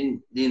veneer, the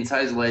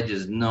incisal edge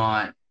is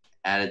not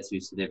added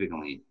to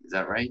significantly. Is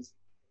that right?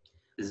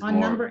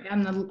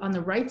 On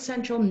the right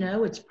central,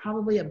 no, it's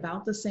probably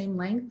about the same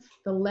length.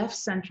 The left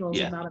central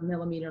is about 1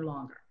 millimeter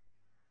longer.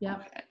 Yeah.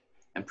 Okay.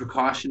 And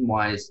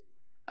precaution-wise,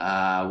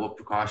 what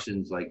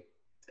precautions, like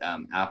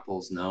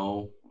apples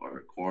no,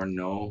 or corn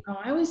no? Oh,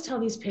 I always tell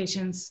these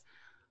patients,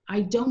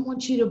 I don't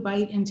want you to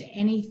bite into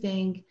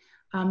anything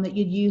that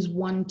you'd use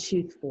one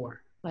tooth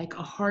for, like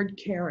a hard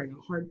carrot,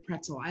 a hard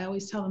pretzel. I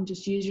always tell them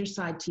just use your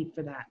side teeth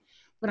for that.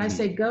 But I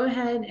say, go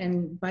ahead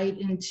and bite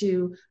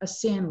into a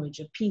sandwich,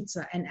 a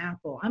pizza, an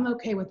apple. I'm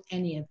okay with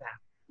any of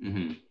that.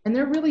 Mm-hmm. And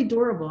they're really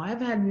durable. I've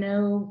had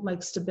no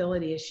like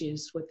stability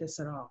issues with this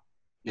at all.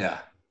 Yeah,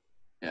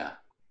 yeah.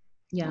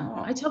 Yeah,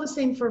 I tell the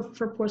same for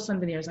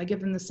porcelain veneers. I give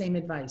them the same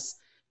advice.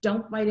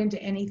 Don't bite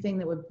into anything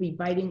that would be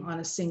biting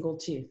on a single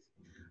tooth.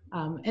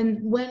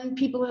 And when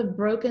people have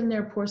broken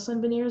their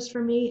porcelain veneers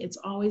for me, it's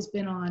always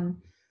been on,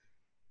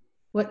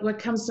 what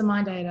comes to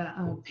mind, I had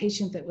a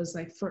patient that was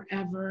like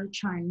forever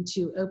trying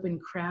to open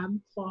crab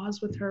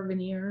claws with her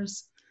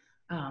veneers.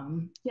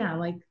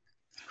 Like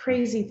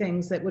crazy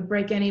things that would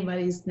break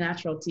anybody's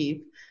natural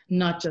teeth,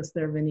 not just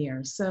their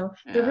veneers. So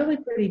they're really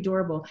pretty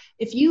durable.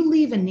 If you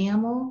leave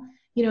enamel,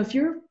 you know, if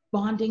you're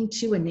bonding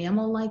to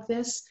enamel like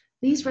this,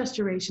 these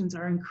restorations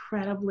are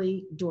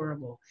incredibly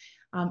durable.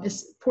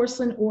 It's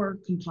porcelain or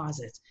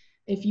composite.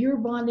 If you're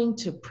bonding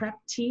to prep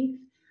teeth,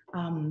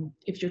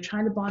 If you're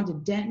trying to bond a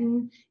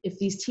dentin, if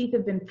these teeth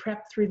have been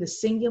prepped through the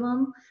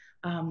cingulum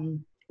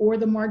or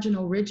the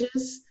marginal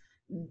ridges,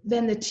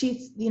 then the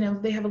teeth, you know,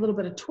 they have a little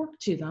bit of torque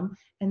to them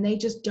and they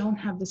just don't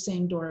have the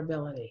same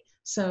durability.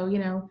 So, you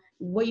know,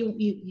 what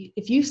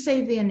if you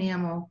save the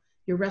enamel,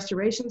 your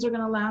restorations are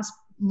going to last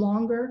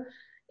longer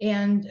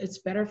and it's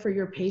better for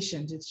your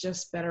patient. It's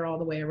just better all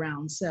the way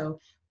around. So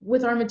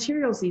with our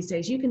materials these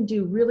days, you can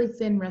do really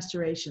thin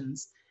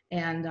restorations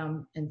and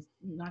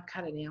not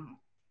cut enamel.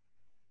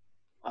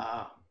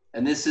 Wow.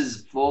 And this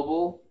is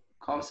flowable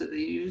composite that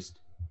you used?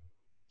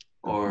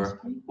 Or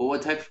well,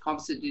 what type of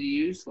composite did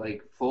you use?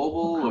 Like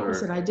flowable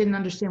composite, or? I didn't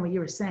understand what you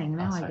were saying.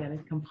 Now I get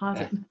it.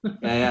 Composite.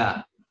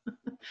 Yeah.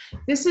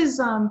 This is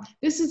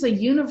a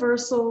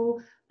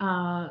universal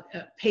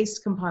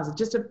paste composite,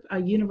 just a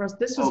universal.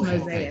 This was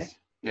Mosaic.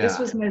 Yeah. This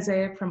was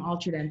Mosaic from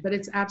Ultradent, but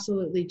it's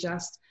absolutely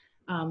just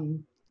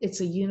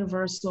it's a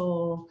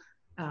universal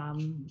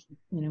you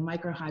know,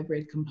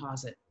 microhybrid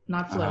composite,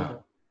 not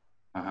flowable.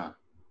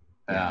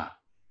 Yeah.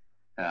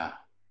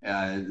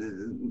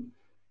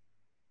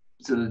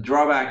 So the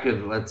drawback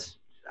of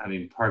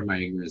pardon my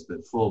ignorance,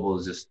 but flowable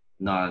is just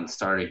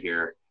non-starter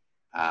here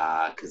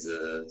because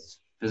of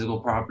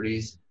physical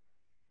properties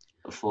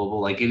of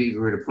flowable. Like if you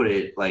were to put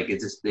it, like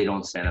it's just, they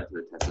don't stand up to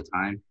the test of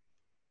time.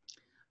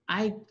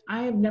 I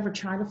have never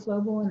tried a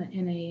flowable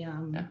in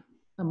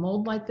a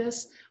mold like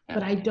this,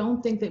 but I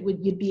don't think that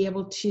you'd be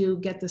able to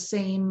get the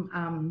same.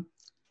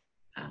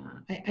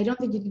 I don't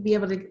think you could be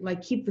able to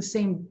like keep the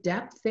same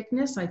depth,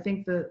 thickness. I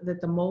think that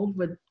the mold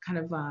would kind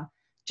of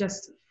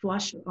just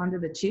flush onto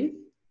the tooth.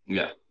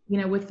 Yeah.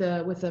 You know, with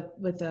the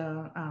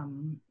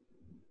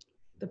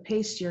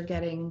paste you're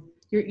getting,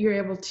 you're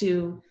able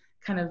to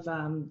kind of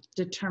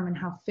determine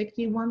how thick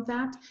you want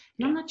that.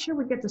 And I'm not sure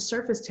we get the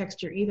surface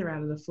texture either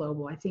out of the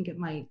flowable. I think it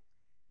might.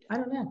 I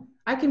don't know.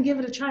 I can give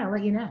it a try. I'll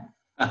let you know.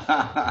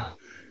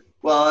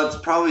 Well, it's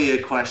probably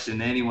a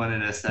question anyone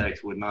in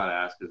aesthetics would not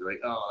ask because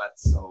like, oh,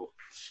 that's so.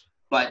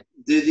 But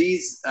do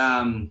these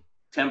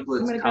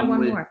templates come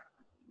with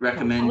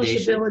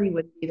recommendations? Polishability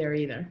wouldn't be there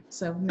either.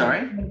 So no,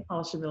 sorry? No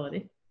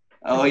polishability.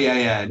 Oh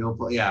yeah,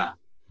 yeah.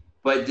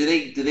 But do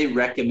they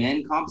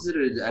recommend composite,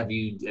 or have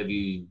you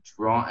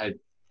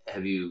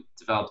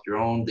developed your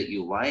own that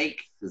you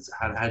like?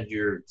 How did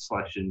your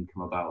selection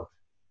come about?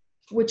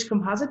 Which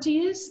composite to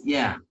use?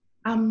 Yeah.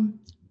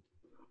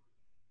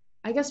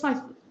 I guess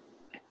I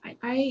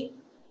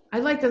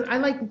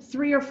like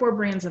 3 or 4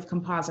 brands of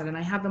composite, and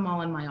I have them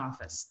all in my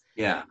office.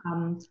 Yeah.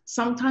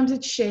 Sometimes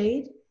it's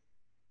shade.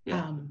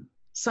 Yeah.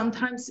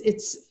 Sometimes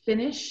it's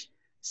finish.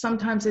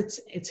 Sometimes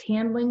it's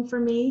handling for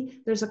me.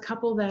 There's a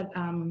couple that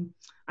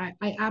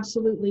I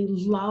absolutely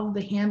love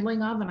the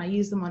handling of, and I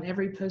use them on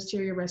every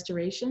posterior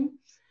restoration.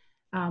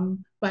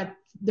 But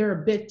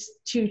they're a bit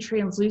too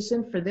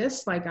translucent for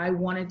this. Like I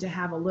wanted to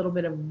have a little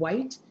bit of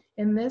white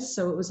in this,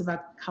 so it was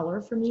about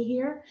color for me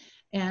here.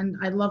 And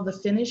I love the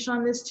finish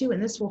on this too,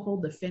 and this will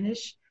hold the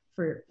finish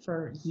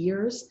for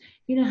years.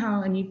 You know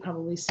how, and you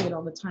probably see it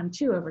all the time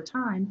too, over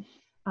time,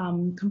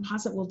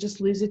 composite will just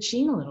lose its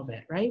sheen a little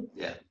bit, right?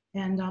 Yeah.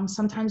 And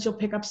sometimes you'll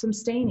pick up some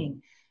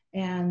staining.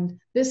 And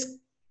this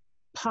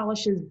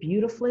polishes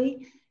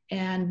beautifully,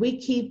 and we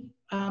keep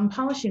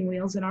polishing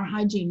wheels in our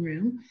hygiene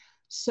room.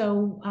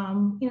 So,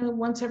 you know,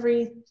 once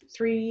every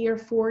 3 or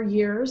 4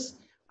 years,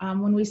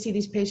 when we see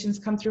these patients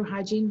come through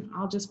hygiene,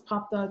 I'll just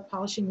pop the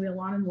polishing wheel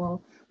on and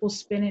we'll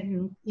spin it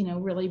and, you know,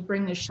 really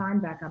bring the shine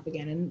back up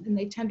again. And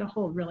they tend to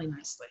hold really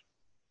nicely.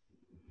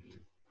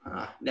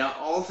 Now,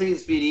 all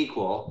things being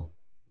equal,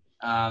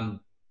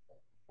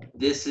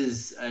 this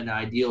is an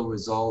ideal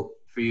result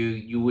for you.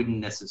 You wouldn't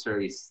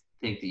necessarily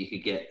think that you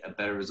could get a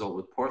better result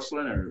with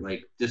porcelain, or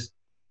like just,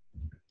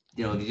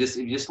 you know, if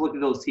you just look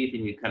at those teeth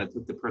and you kind of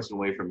took the person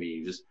away from me,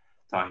 you're just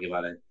talking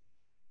about it.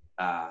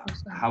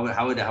 How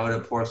would a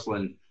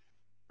porcelain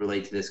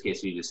relate to this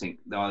case? So you just think,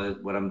 no,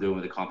 what I'm doing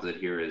with the composite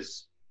here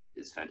is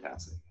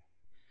fantastic.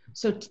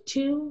 So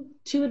two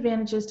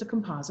advantages to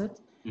composite.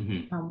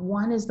 Mm-hmm.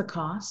 One is the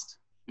cost,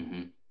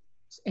 mm-hmm.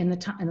 and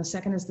the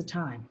second is the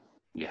time.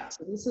 Yeah.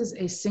 So this is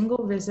a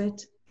single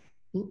visit,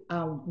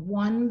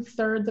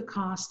 1/3 the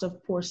cost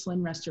of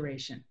porcelain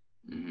restoration.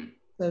 Mm-hmm.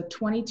 So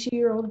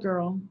 22-year-old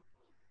girl,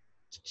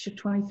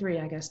 23,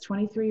 I guess,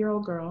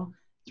 23-year-old girl,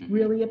 it's mm-hmm.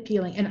 really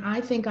appealing. And I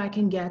think I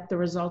can get the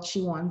results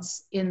she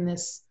wants in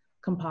this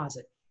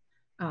composite.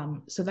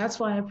 So that's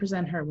why I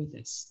present her with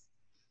this.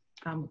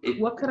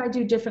 What could I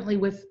do differently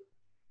with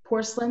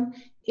porcelain?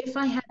 If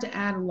I had to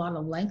add a lot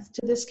of length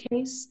to this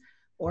case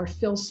or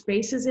fill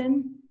spaces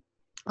in,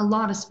 a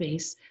lot of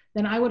space,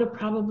 then I would have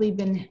probably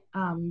been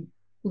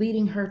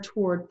leading her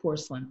toward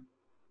porcelain,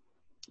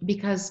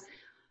 because,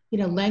 you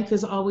know, length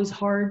is always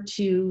hard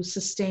to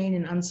sustain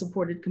an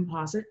unsupported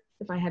composite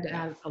if I had to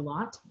add a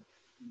lot.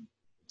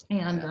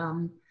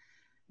 And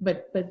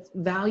but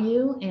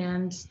value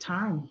and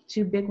time,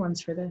 2 big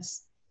ones for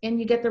this, and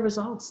you get the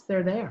results,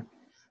 they're there.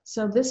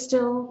 So this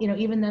still, you know,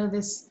 even though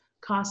this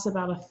costs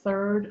about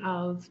 1/3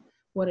 of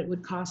what it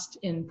would cost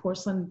in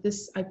porcelain,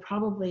 this I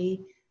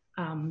probably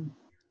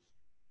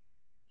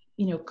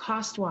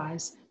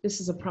cost-wise, this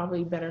is a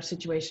probably better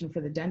situation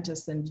for the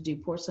dentist than to do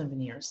porcelain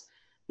veneers,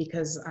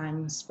 because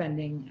I'm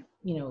spending,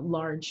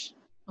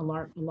 a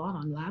lot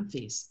on lab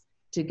fees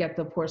to get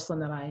the porcelain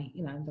that I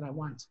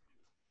want.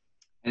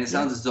 And it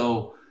sounds as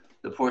though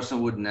the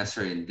porcelain wouldn't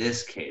necessarily, in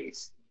this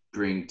case,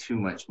 bring too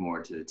much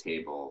more to the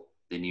table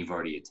than you've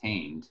already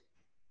attained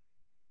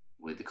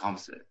with the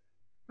composite.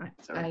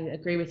 I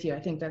agree with you. I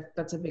think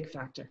that's a big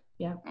factor.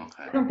 Yeah.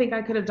 Okay. I don't think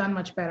I could have done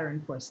much better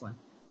in porcelain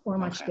or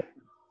much different.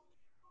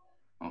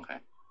 Okay.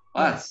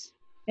 Well,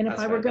 and if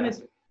I were going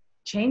to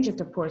change it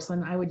to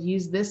porcelain, I would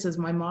use this as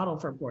my model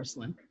for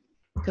porcelain,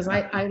 because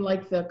I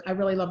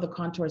really love the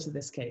contours of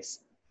this case.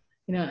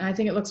 And I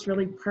think it looks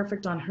really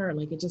perfect on her.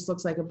 Like, it just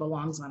looks like it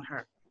belongs on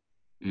her.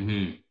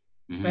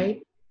 Mm-hmm. Mm-hmm.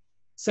 Right?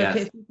 So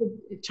if you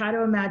could try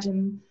to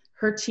imagine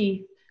her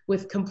teeth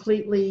with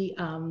completely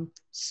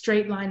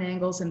straight line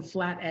angles and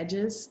flat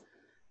edges,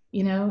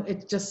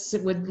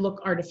 it would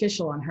look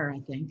artificial on her, I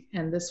think.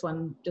 And this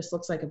one just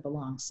looks like it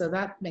belongs. So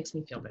that makes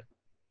me feel good.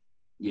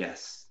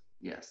 Yes.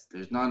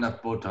 There's not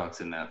enough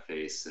Botox in that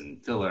face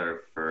and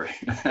filler for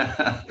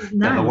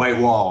the white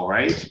wall,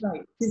 right?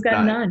 Right. She's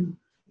got none.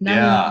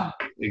 Yeah,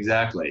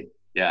 exactly.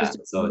 Yeah.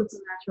 So it's a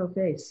natural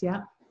face.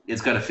 Yeah.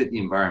 It's got to fit the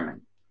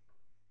environment.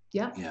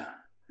 Yeah.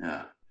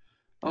 Yeah.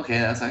 Okay,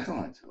 that's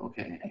excellent.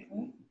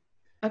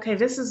 Okay.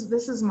 This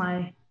is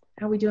my.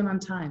 How are we doing on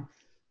time?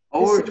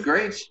 Oh, it's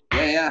great.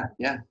 Yeah.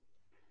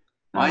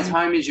 My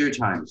time is your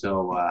time.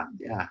 So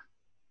yeah.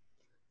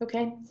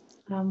 Okay.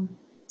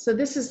 So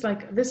this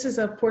is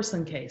a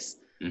porcelain case.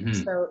 Mm-hmm.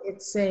 So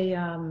it's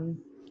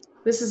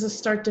this is a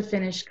start to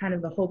finish kind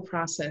of the whole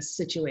process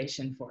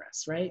situation for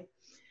us, right?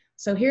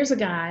 So here's a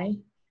guy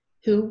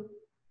who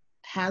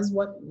has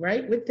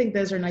would think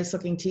those are nice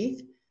looking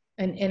teeth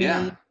in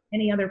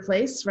any other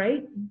place,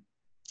 right?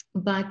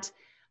 But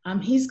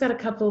he's got a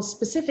couple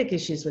specific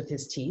issues with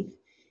his teeth.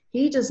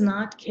 He does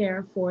not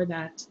care for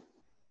that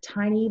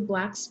tiny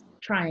black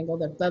triangle,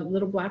 that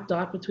little black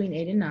dot between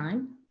 8 and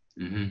 9.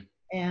 Mm-hmm.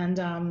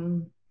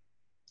 And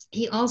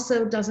he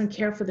also doesn't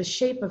care for the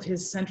shape of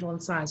his central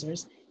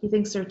incisors. He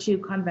thinks they're too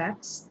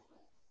convex.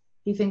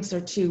 He thinks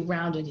they're too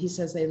rounded. He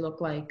says they look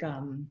like,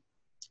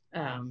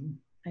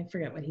 I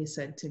forget what he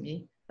said to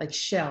me, like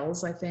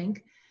shells, I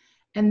think.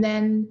 And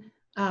then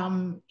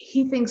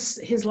he thinks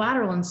his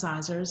lateral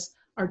incisors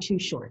are too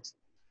short.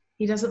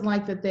 He doesn't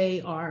like that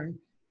they are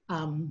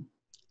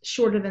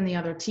shorter than the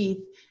other teeth.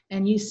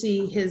 And you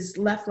see his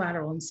left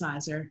lateral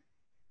incisor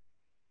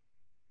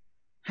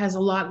has a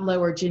lot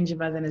lower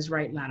gingiva than his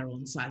right lateral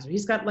incisor.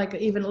 He's got like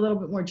even a little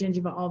bit more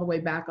gingiva all the way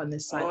back on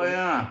this side. Oh,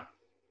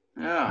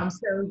 yeah.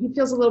 So he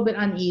feels a little bit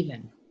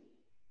uneven.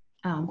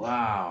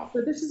 Wow.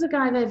 So this is a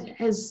guy that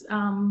has,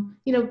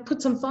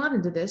 put some thought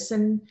into this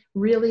and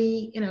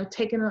really,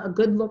 taken a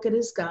good look at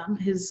his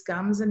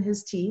gums and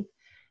his teeth,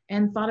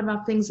 and thought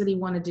about things that he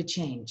wanted to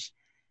change.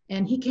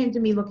 And he came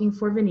to me looking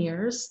for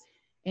veneers.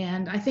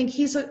 And I think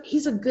he's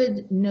a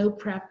good no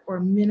prep or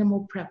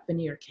minimal prep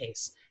veneer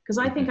case, because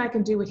I think I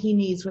can do what he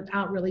needs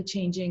without really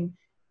changing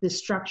the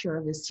structure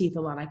of his teeth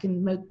a lot. I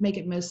can make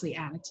it mostly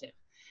additive.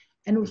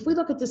 And if we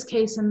look at this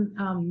case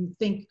and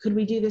think, could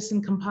we do this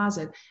in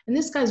composite? And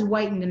this guy's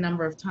whitened a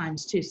number of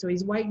times too. So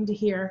he's whitened to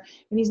here,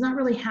 and he's not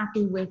really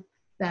happy with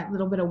that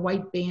little bit of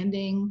white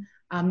banding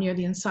near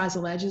the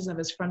incisal edges of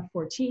his front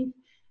 4 teeth.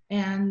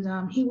 And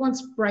he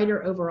wants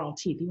brighter overall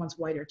teeth. He wants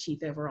whiter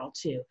teeth overall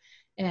too.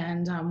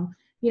 And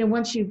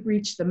once you've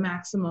reached the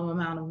maximum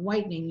amount of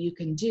whitening you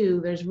can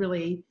do, there's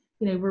really,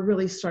 we're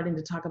really starting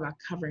to talk about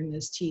covering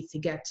those teeth to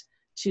get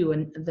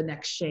to the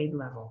next shade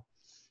level.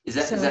 Is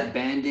that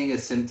banding a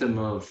symptom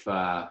of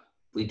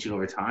bleaching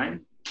over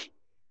time?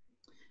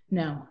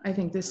 No, I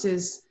think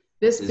this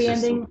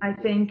banding. I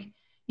think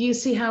you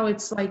see how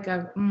it's like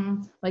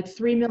like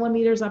 3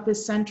 millimeters up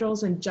his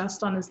centrals and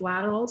just on his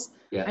laterals.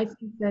 Yeah. I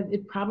think that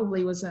it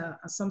probably was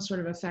some sort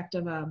of effect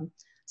of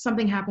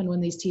something happened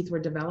when these teeth were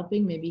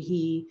developing. Maybe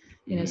he,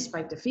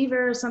 spiked a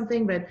fever or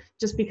something, but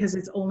just because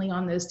it's only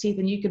on those teeth,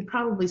 and you could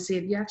probably see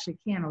it, you actually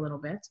can a little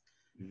bit.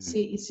 Mm-hmm.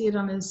 You see it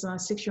on his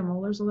 6-year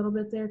molars a little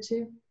bit there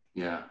too.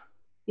 Yeah.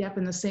 Yep,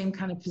 in the same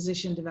kind of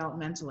position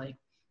developmentally.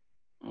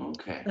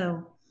 Okay.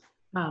 So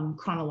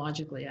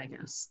chronologically, I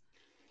guess.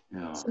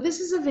 Yeah. So this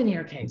is a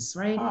veneer case,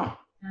 right? Huh.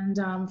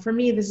 And for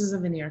me, this is a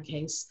veneer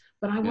case,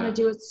 but I want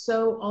to do it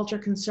so ultra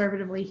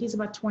conservatively. He's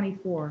about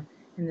 24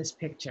 in this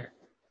picture.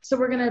 So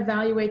we're going to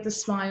evaluate the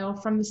smile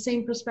from the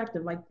same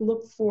perspective, like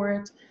look for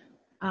it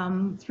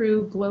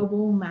through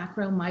global,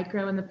 macro,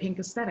 micro, and the pink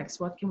aesthetics.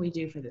 What can we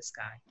do for this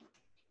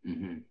guy?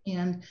 Mm-hmm.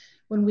 And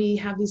when we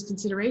have these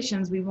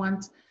considerations, we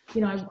want,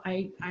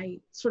 I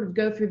sort of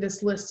go through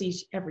this list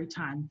every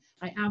time.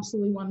 I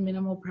absolutely want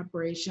minimal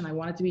preparation. I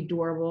want it to be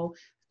durable.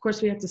 Of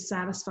course, we have to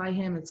satisfy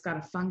him. It's got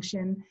to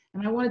function.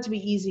 And I want it to be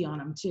easy on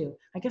him too.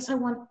 I guess I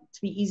want it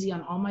to be easy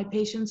on all my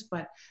patients,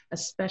 but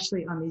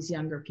especially on these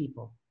younger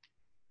people.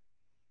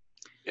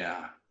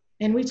 Yeah.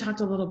 And we talked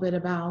a little bit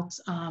about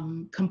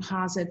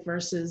composite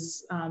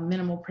versus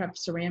minimal prep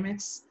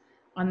ceramics.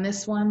 on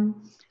this one.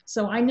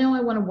 So I know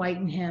I want to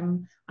whiten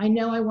him. I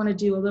know I want to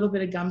do a little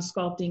bit of gum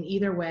sculpting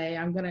either way.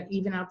 I'm going to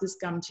even out this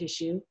gum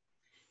tissue.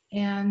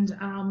 And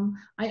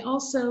I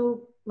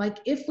also, like,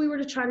 if we were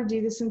to try to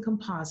do this in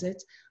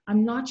composite,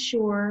 I'm not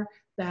sure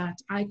that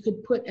I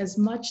could put as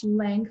much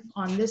length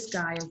on this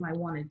guy as I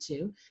wanted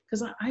to,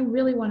 because I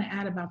really want to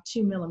add about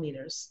 2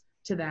 millimeters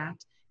to that.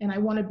 And I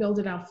want to build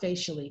it out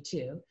facially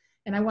too.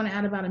 And I want to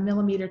add about 1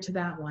 millimeter to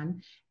that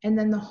one. And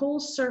then the whole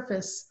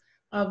surface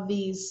of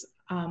these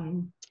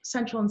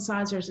central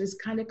incisors is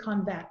kind of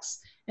convex.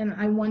 And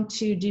I want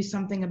to do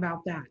something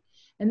about that.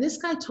 And this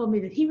guy told me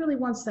that he really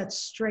wants that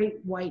straight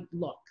white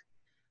look.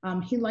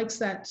 He likes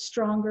that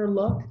stronger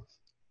look,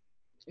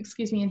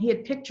 excuse me, and he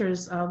had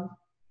pictures of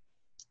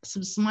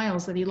some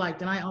smiles that he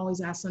liked. And I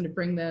always ask them to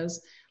bring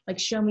those, like,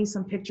 show me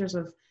some pictures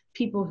of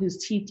people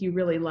whose teeth you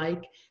really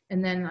like.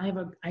 And then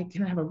I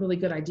can have a really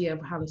good idea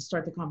of how to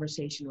start the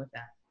conversation with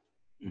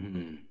that.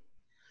 Mm-hmm.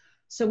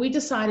 So we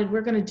decided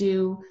we're going to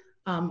do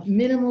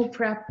minimal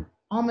prep,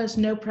 almost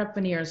no prep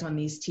veneers on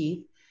these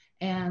teeth.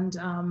 And,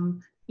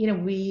 you know,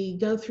 we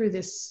go through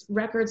this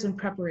records and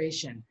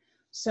preparation.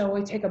 So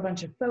I take a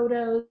bunch of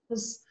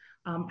photos.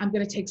 I'm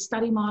going to take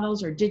study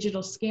models or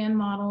digital scan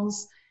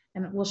models,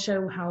 and we'll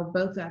show how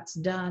both that's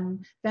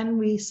done. Then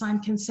we sign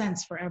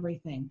consents for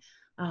everything.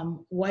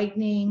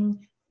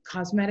 Whitening,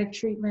 cosmetic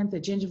treatment, the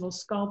gingival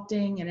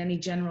sculpting, and any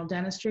general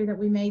dentistry that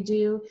we may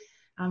do.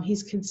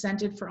 He's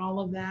consented for all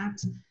of that.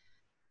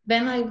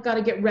 Then I've got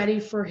to get ready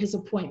for his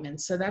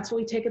appointment. So that's what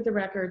we take at the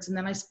records. And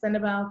then I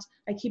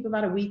keep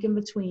about a week in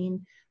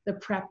between the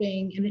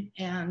prepping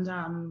and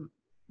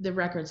the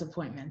records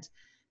appointment.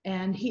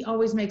 And he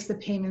always makes the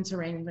payments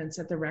arrangements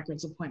at the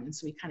records appointment.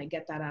 So we kind of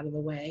get that out of the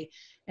way.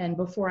 And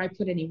before I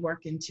put any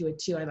work into it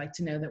too, I like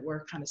to know that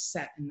we're kind of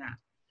set in that.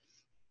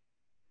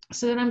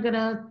 So then I'm going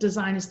to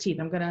design his teeth.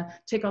 I'm going to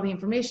take all the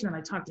information that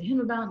I talked to him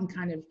about and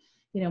kind of,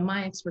 you know,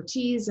 my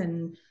expertise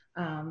and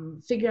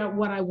figure out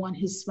what I want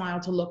his smile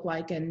to look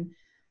like. And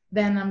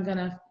then I'm going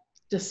to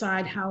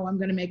decide how I'm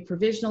going to make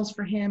provisionals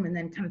for him, and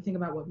then kind of think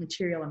about what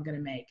material I'm going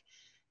to make.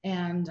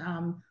 And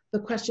the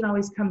question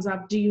always comes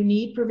up, do you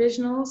need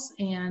provisionals?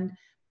 And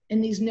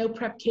in these no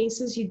prep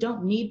cases, you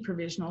don't need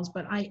provisionals,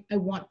 but I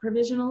want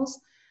provisionals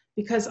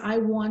because I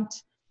want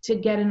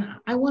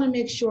to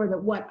make sure that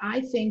what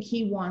I think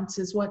he wants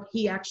is what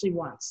he actually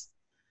wants.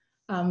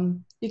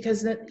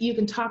 Because that you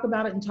can talk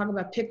about it and talk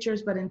about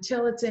pictures, but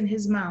until it's in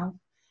his mouth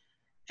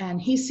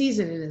and he sees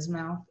it in his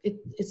mouth, it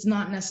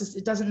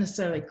doesn't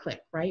necessarily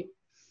click, right?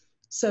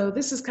 So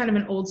this is kind of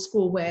an old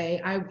school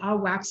way. I'll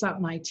wax up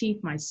my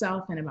teeth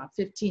myself in about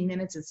 15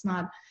 minutes. It's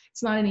not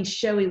any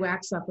showy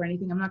wax up or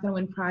anything. I'm not going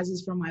to win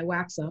prizes for my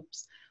wax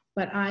ups,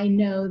 but I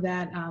know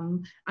that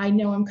I'm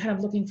kind of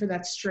looking for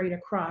that straight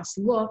across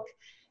look.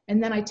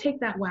 And then I take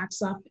that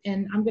wax up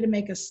and I'm going to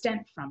make a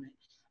stent from it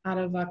out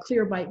of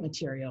clear bite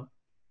material.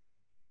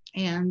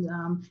 And,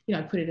 you know,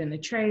 I put it in a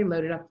tray,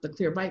 load it up with the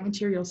clear bite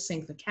material,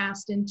 sink the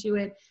cast into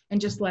it,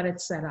 and just let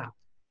it set up.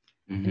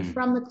 Mm-hmm. And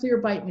from the clear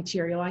bite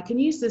material, I can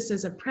use this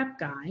as a prep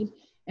guide,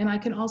 and I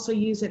can also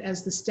use it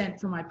as the stent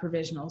for my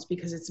provisionals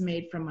because it's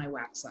made from my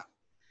wax up.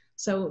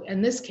 So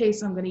in this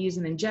case, I'm going to use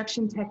an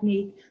injection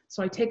technique.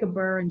 So I take a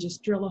burr and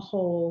just drill a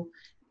hole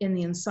in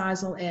the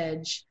incisal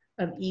edge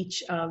of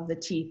each of the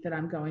teeth that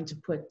I'm going to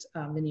put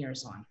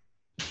veneers on.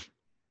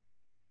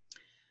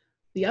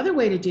 The other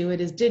way to do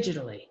it is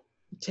digitally.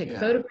 Take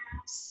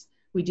photographs,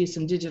 we do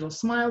some digital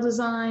smile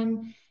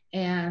design,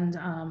 and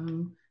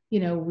you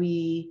know,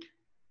 we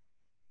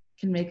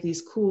can make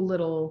these cool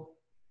little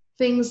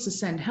things to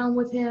send home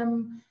with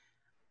him.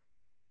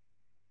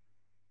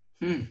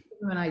 Give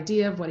him an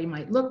idea of what he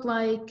might look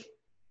like.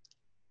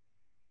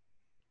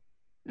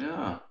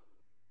 Yeah.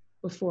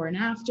 Before and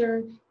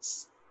after.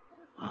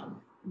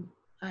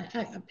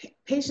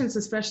 Patients,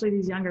 especially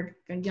these younger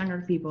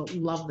people,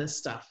 love this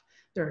stuff.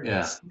 They're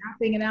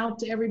snapping it out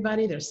to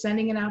everybody. They're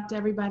sending it out to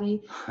everybody.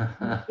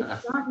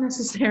 It's not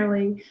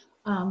necessarily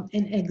an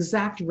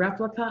exact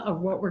replica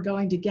of what we're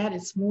going to get.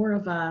 It's more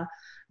of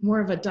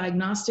a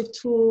diagnostic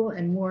tool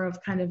and more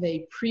of kind of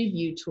a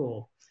preview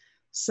tool.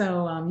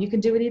 So you can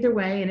do it either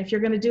way. And if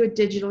you're going to do it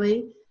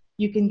digitally,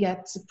 you can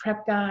get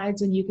prep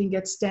guides and you can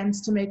get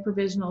stents to make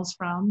provisionals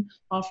from,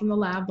 all from the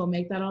lab. They'll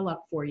make that all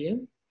up for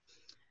you.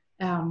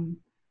 And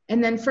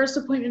then first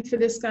appointment for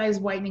this guy is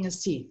whitening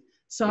his teeth.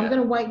 So I'm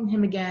going to whiten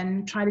him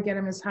again, try to get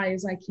him as high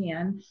as I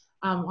can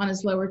on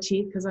his lower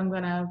teeth, because I'm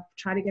going to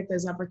try to get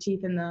those upper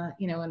teeth in the,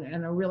 you know,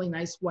 in a really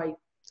nice white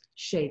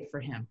shade for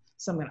him.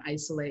 So I'm going to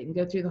isolate and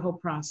go through the whole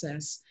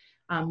process.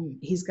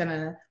 He's going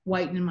to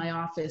whiten in my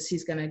office.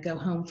 He's going to go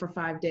home for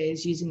 5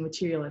 days using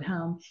material at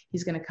home.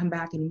 He's going to come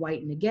back and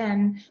whiten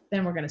again.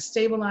 Then we're going to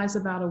stabilize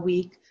about a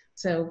week.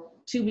 So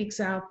 2 weeks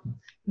out,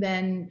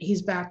 then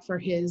he's back for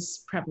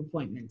his prep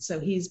appointment. So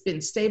he's been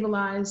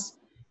stabilized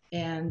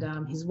and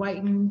he's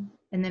whitened,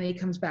 and then he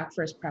comes back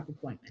for his prep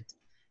appointment.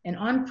 And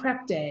on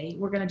prep day,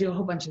 we're going to do a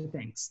whole bunch of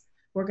things.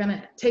 We're going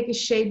to take a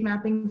shade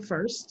mapping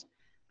first.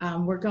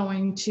 We're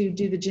going to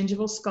do the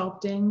gingival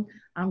sculpting.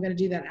 I'm going to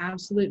do that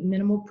absolute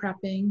minimal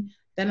prepping.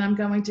 Then I'm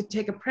going to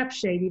take a prep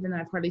shade, even though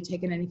I've hardly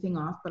taken anything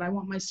off, but I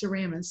want my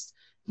ceramist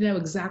to know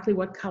exactly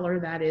what color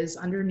that is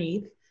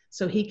underneath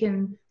so he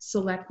can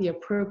select the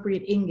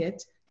appropriate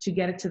ingot to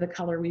get it to the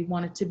color we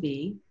want it to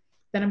be.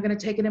 Then I'm going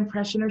to take an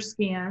impression or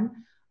scan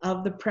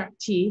of the prep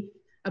teeth,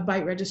 a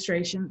bite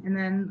registration, and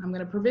then I'm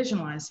going to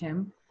provisionalize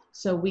him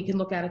so we can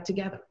look at it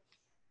together.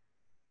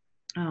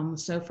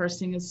 So first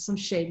thing is some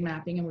shade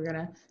mapping, and we're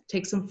going to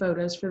take some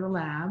photos for the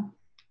lab.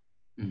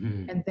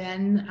 And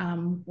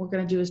then we're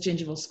going to do his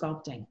gingival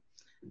sculpting.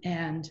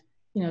 And,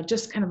 you know,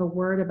 just kind of a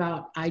word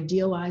about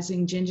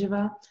idealizing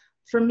gingiva.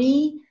 For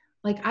me,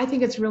 like, I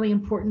think it's really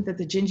important that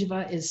the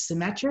gingiva is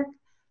symmetric.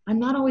 I'm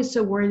not always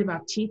so worried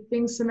about teeth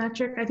being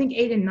symmetric. I think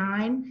 8 and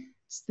 9,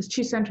 the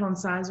 2 central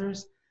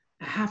incisors,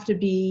 have to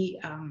be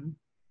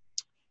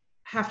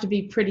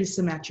pretty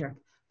symmetric.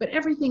 But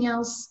everything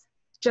else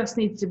just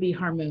needs to be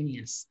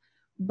harmonious.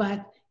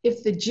 But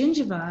if the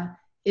gingiva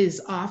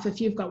is off,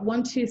 if you've got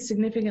one tooth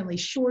significantly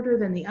shorter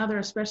than the other,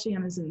 especially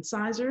on his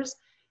incisors,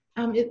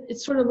 it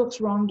sort of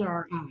looks wrong to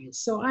our eyes.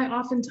 So I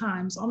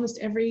oftentimes, almost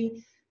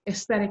every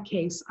aesthetic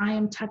case, I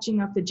am touching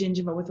up the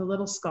gingiva with a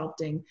little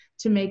sculpting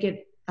to make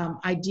it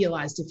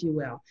idealized, if you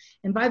will.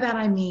 And by that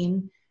I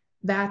mean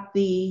that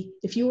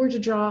if you were to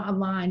draw a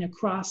line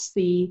across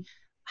the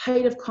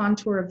height of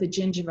contour of the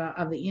gingiva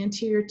of the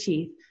anterior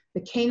teeth,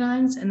 the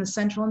canines and the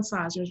central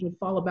incisors would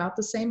fall about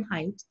the same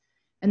height,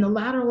 and the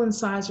lateral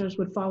incisors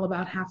would fall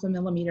about 0.5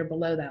 millimeter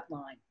below that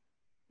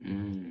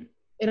line.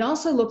 It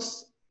also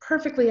looks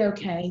perfectly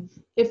okay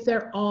if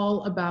they're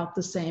all about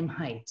the same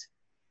height,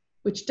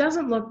 what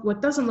doesn't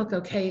look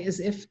okay is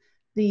if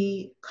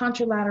the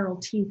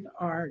contralateral teeth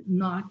are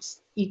not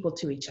equal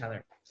to each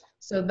other.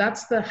 So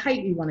that's the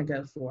height we want to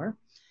go for.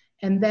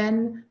 And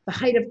then the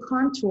height of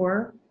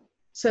contour,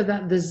 so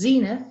that the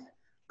zenith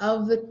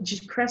of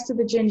the crest of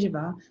the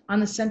gingiva on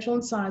the central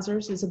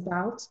incisors is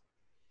about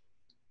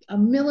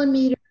 1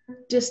 millimeter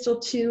distal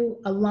to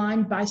a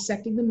line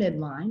bisecting the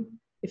midline,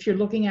 if you're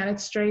looking at it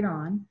straight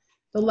on.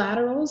 The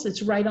laterals,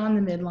 it's right on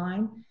the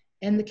midline.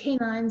 And the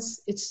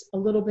canines, it's a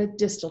little bit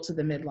distal to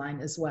the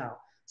midline as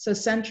well. So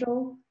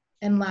central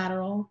and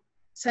lateral,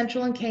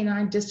 central and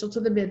canine distal to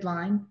the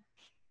midline,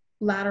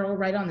 lateral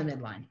right on the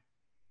midline.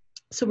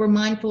 So we're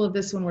mindful of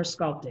this when we're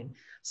sculpting.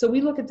 So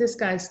we look at this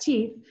guy's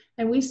teeth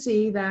and we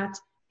see that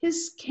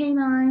his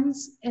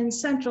canines and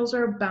centrals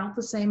are about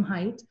the same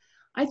height.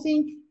 I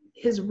think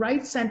his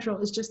right central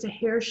is just a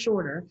hair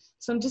shorter.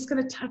 So I'm just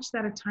going to touch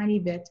that a tiny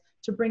bit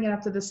to bring it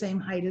up to the same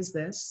height as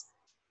this.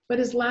 But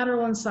his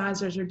lateral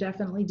incisors are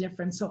definitely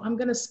different. So I'm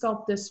going to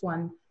sculpt this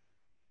one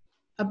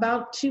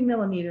about 2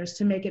 millimeters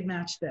to make it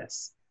match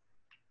this.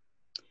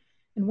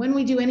 And when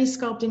we do any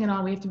sculpting at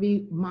all, we have to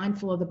be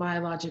mindful of the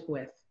biologic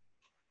width,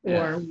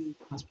 or we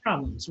cause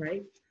problems,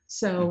 right?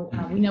 So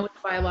we know what the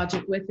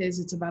biologic width is.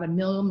 It's about 1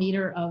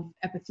 millimeter of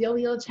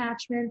epithelial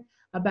attachment,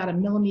 about 1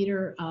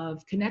 millimeter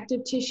of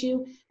connective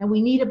tissue, and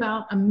we need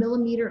about 1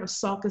 millimeter of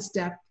sulcus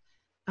depth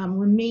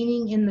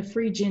remaining in the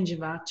free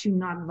gingiva to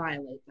not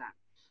violate that.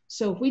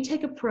 So if we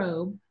take a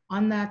probe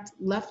on that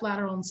left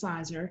lateral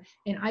incisor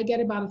and I get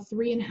about a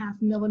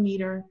 3.5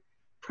 millimeter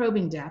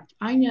probing depth,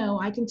 I know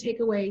I can take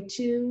away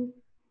 2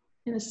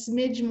 and a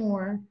smidge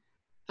more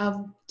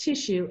of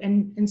tissue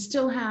and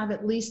still have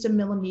at least 1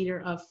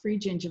 millimeter of free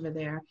gingiva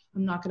there.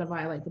 I'm not going to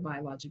violate the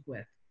biologic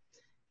width.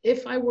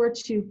 If I were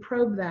to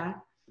probe that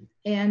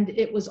and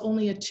it was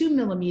only a 2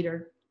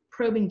 millimeter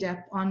probing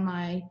depth on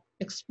my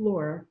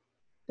Explorer,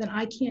 then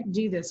I can't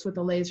do this with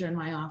a laser in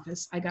my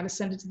office. I got to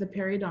send it to the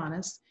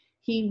periodontist.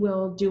 He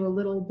will do a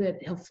little bit,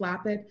 he'll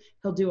flap it,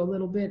 he'll do a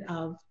little bit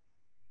of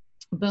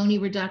bony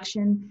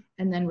reduction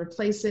and then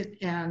replace it,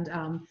 and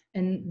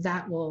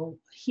that will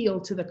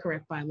heal to the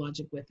correct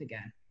biologic width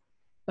again.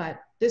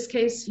 But this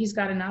case, he's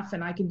got enough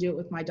and I can do it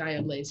with my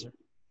diode laser.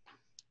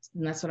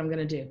 And that's what I'm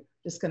gonna do.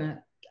 Just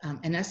gonna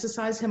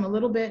anesthetize him a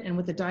little bit, and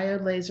with the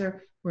diode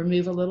laser,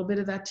 remove a little bit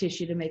of that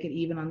tissue to make it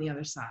even on the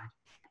other side.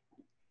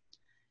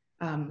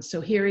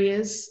 So here he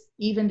is,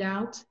 evened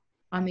out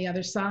on the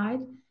other side.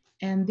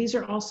 And these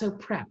are also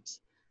prepped.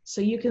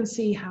 So you can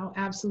see how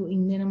absolutely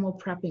minimal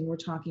prepping we're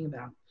talking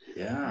about.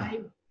 Yeah.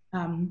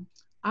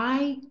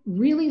 I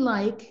really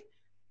like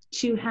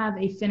to have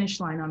a finish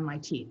line on my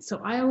teeth.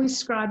 So I always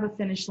scribe a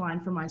finish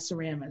line for my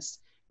ceramist.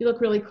 You look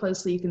really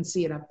closely, you can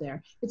see it up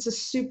there. It's a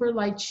super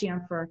light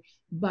chamfer,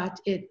 but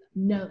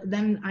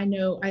then I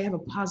know I have a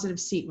positive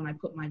seat when I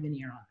put my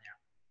veneer on there.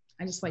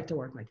 I just like to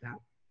work like that.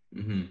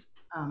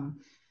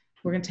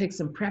 We're going to take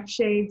some prep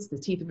shades. The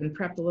teeth have been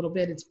prepped a little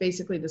bit. It's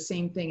basically the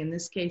same thing in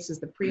this case as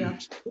the pre-op.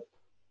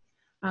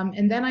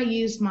 And then I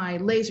use my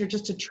laser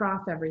just to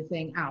trough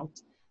everything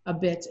out a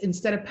bit.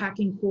 Instead of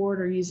packing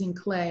cord or using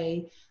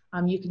clay,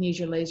 you can use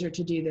your laser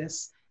to do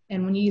this.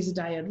 And when you use a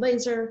diode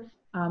laser,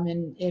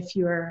 and if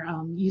you're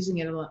using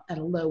it at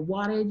a low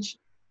wattage,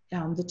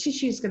 the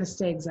tissue is going to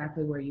stay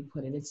exactly where you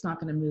put it. It's not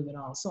going to move at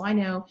all. So I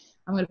know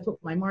I'm going to put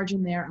my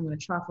margin there. I'm going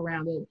to trough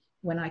around it.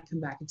 When I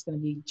come back, it's going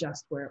to be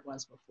just where it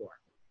was before.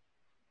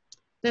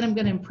 Then I'm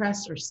going to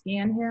impress or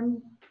scan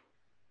him.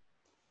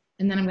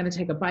 And then I'm going to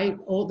take a bite.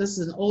 This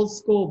is an old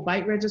school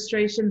bite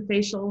registration,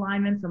 facial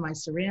alignment for my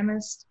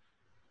ceramist.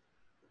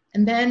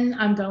 And then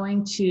I'm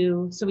going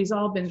to, so he's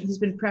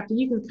been prepped, and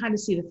you can kind of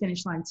see the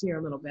finish lines here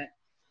a little bit,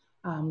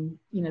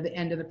 you know, the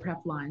end of the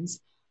prep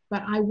lines.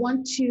 But I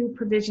want to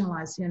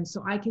provisionalize him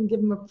so I can give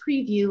him a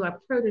preview, a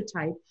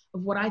prototype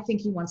of what I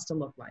think he wants to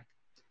look like.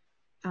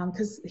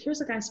 Because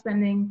here's a guy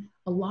spending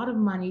a lot of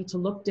money to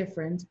look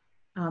different,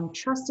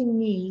 trusting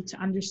me to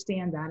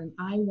understand that, and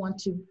I want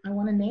to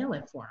nail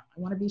it for him.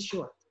 I want to be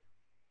sure.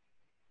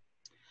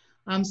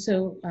 I'm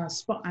going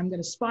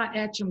to spot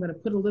etch. I'm going to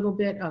put a little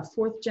bit of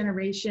 4th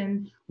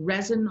generation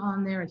resin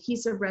on there,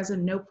 adhesive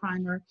resin, no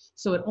primer,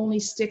 so it only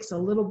sticks a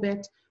little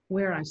bit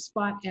where I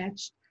spot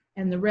etched,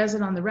 and the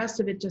resin on the rest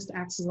of it just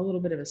acts as a little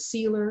bit of a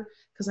sealer,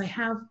 because I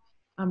have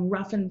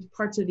roughened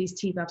parts of these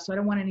teeth up, so I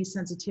don't want any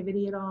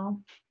sensitivity at all.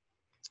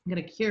 I'm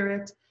going to cure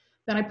it.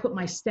 Then I put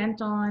my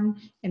stent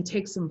on and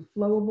take some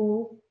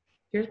flowable.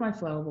 Here's my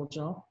flowable,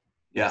 Joel.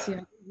 Yeah. See how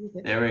I use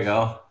it? There we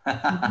go.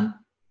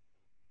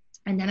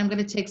 And then I'm going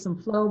to take some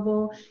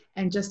flowable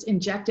and just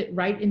inject it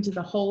right into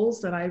the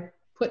holes that I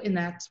put in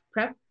that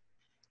prep,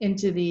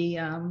 into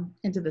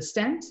the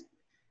stent,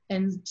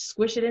 and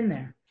squish it in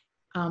there.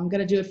 I'm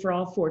going to do it for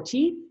all 4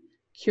 teeth,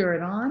 cure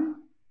it on,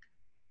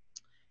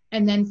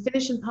 and then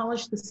finish and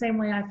polish the same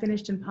way I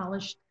finished and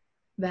polished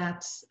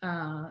that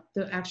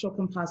the actual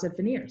composite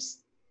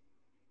veneers.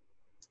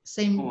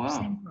 Same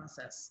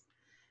process.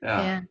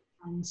 Yeah.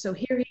 And so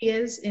here he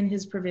is in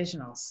his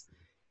provisionals.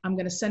 I'm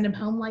going to send him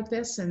home like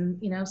this, and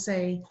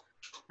say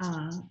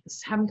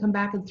have him come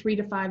back in 3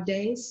 to 5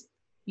 days,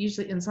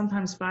 usually, and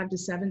sometimes 5 to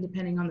 7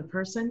 depending on the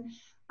person.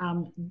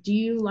 Do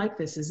you like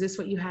this? Is this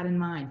what you had in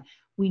mind?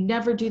 We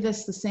never do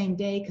this the same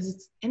day, because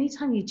it's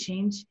anytime you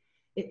change,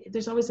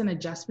 there's always an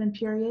adjustment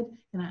period,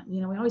 and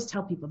we always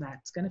tell people that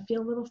it's going to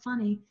feel a little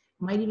funny.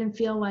 It might even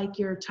feel like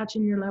you're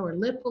touching your lower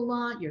lip a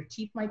lot. Your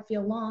teeth might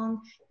feel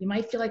long. You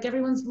might feel like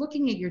everyone's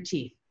looking at your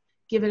teeth.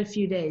 Give it a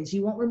few days.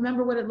 You won't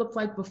remember what it looked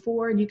like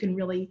before, and you can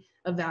really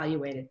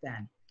evaluate it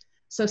then.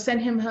 So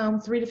send him home.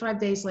 3 to 5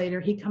 days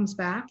later, he comes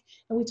back,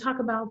 and we talk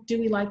about, do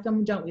we like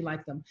them? Don't we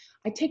like them?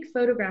 I take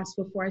photographs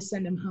before I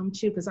send him home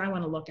too, because I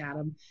want to look at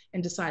them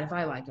and decide if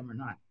I like them or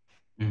not.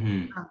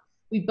 Mm-hmm.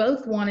 We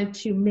both wanted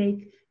to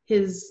make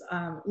his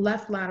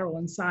left lateral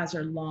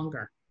incisor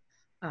longer.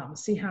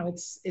 See how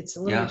it's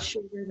a little bit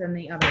shorter than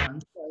the other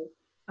one.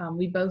 So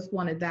we both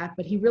wanted that,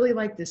 but he really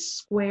liked this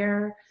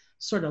square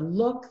sort of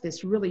look,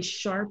 this really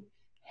sharp,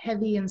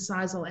 heavy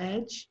incisal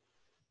edge.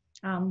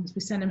 We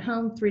send him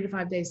home. 3 to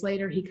 5 days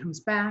later, he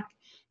comes back,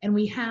 and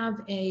we have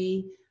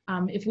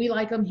if we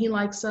like him, he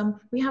likes them,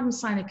 we have him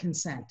sign a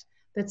consent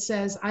that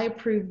says, I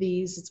approve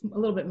these. It's a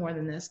little bit more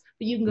than this,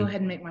 but you can go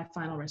ahead and make my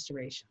final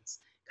restorations.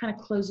 Kind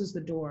of closes the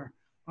door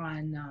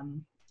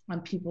on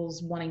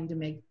people's wanting to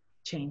make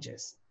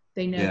changes.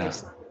 They know they've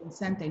signed the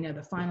consent. They know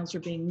the finals are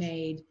being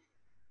made.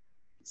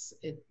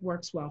 It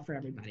works well for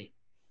everybody.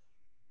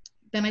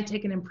 Then I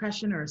take an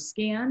impression or a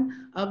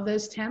scan of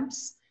those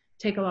temps,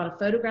 take a lot of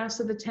photographs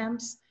of the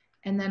temps,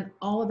 and then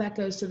all of that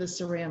goes to the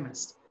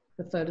ceramist.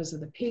 The photos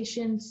of the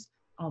patients,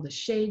 all the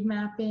shade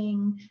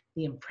mapping,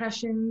 the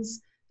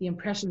impressions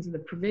of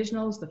the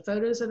provisionals, the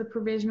photos of the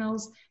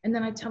provisionals, and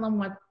then I tell him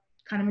what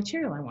kind of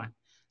material I want.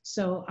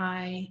 So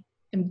I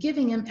am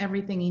giving him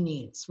everything he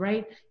needs,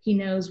 right? He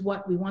knows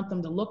what we want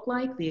them to look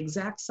like, the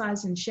exact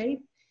size and shape.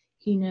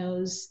 He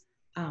knows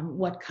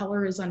what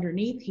color is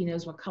underneath. He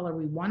knows what color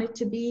we want it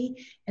to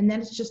be. And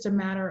then it's just a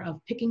matter of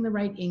picking the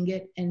right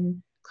ingot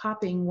and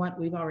copying what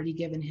we've already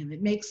given him.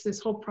 It makes this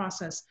whole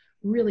process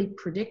really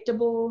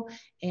predictable,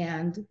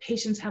 and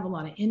patients have a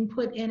lot of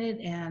input in it,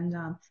 and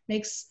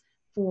makes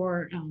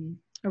for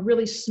a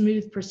really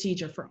smooth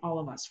procedure for all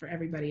of us, for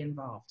everybody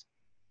involved.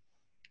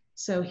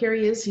 So here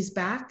he is, he's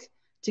back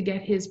to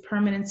get his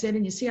permanence in,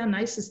 and you see how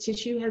nice his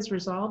tissue has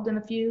resolved in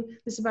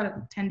this is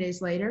about 10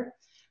 days later.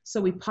 So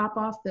we pop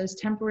off those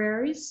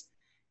temporaries,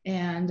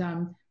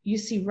 and you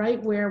see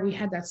right where we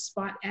had that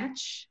spot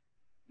etch,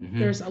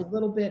 there's a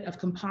little bit of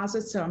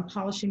composite, so I'm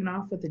polishing it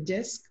off with a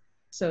disc,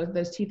 so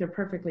those teeth are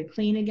perfectly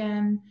clean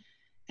again.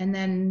 And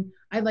then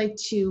I like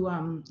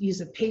to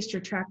use a paste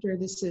retractor.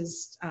 This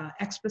is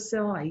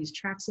Expasil. I use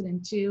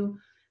Traxidin too.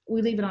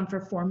 We leave it on for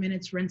 4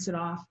 minutes, rinse it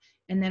off,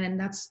 and then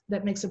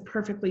that makes a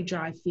perfectly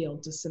dry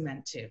field to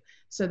cement to.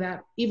 So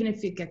that even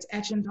if it gets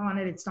etchant on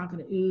it, it's not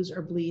going to ooze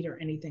or bleed or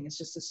anything. It's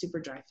just a super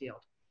dry field.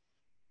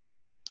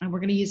 And we're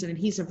going to use an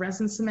adhesive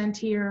resin cement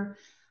here.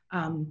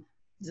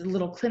 A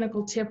little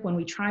clinical tip: when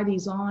we try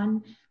these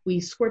on, we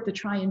squirt the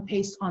try and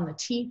paste on the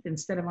teeth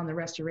instead of on the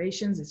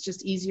restorations. It's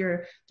just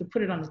easier to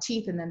put it on the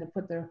teeth and then to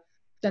put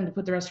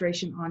the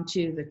restoration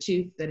onto the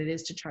tooth than it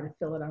is to try to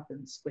fill it up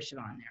and squish it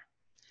on there.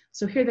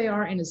 So here they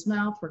are in his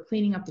mouth. We're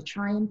cleaning up the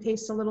try and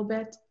paste a little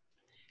bit.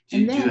 Do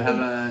you have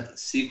a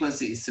sequence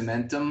that you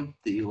cement them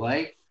that you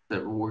like,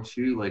 that works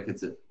for you? Like,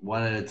 it's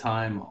one at a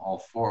time,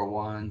 all 4 at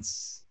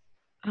once?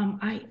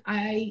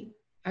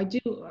 I do,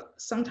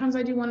 sometimes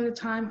I do 1 at a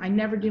time. I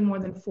never do more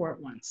than 4 at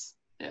once.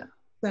 Yeah.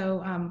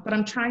 So, but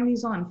I'm trying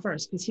these on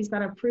first because he's got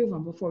to approve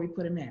them before we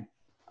put them in.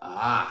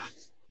 Ah.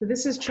 So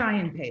this is try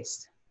and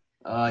paste.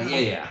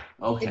 Yeah.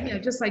 Okay.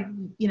 Just like,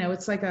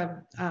 it's like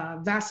a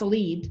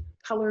Vaseline,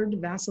 colored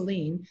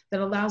Vaseline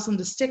that allows them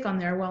to stick on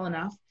there well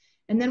enough.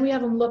 And then we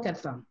have them look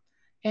at them.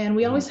 And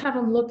we always have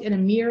them look in a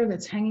mirror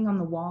that's hanging on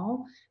the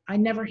wall. I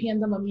never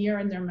hand them a mirror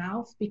in their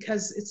mouth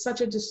because it's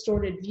such a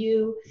distorted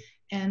view.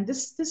 And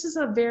this is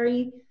a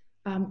very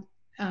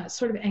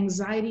sort of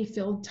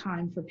anxiety-filled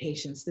time for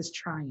patients, this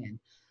try-in.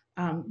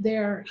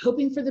 They're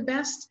hoping for the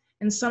best,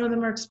 and some of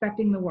them are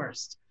expecting the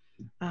worst.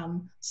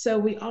 So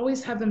we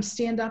always have them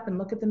stand up and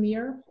look at the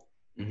mirror.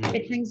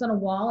 It hangs on a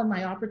wall in my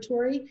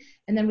operatory,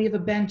 and then we have a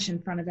bench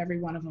in front of every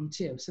one of them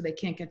too, so they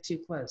can't get too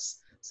close.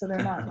 So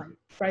they're not like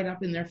right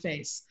up in their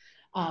face.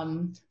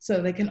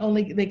 So they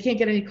can't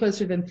get any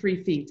closer than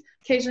 3 feet.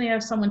 Occasionally I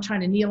have someone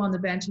trying to kneel on the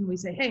bench and we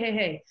say,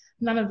 hey,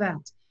 none of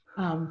that.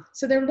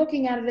 So they're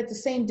looking at it at the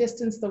same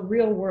distance the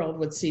real world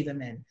would see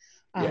them in.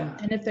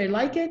 And if they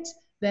like it,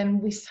 then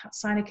we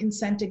sign a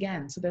consent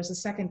again. So there's a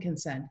second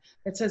consent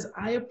that says,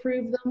 I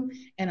approve them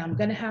and I'm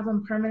gonna have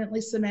them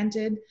permanently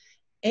cemented.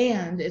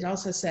 And it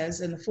also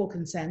says in the full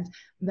consent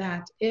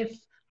that if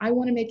I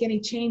wanna make any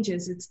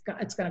changes,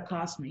 it's gonna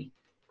cost me.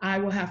 I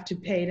will have to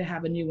pay to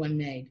have a new one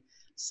made.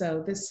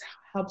 So this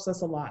helps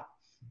us a lot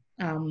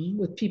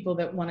with people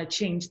that wanna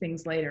change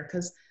things later,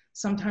 because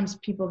sometimes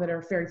people that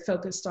are very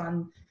focused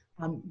on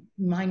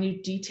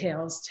minute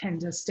details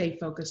tend to stay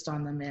focused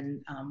on them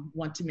and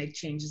want to make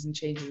changes and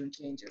changes and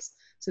changes.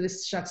 So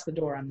this shuts the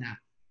door on that.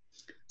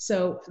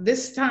 So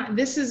this time,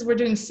 we're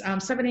doing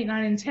 7, 8,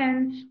 9, and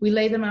 10. We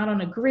lay them out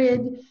on a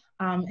grid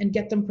and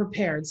get them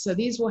prepared. So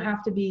these will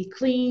have to be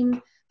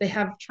clean. They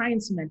have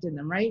try-and cement in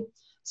them, right?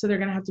 So they're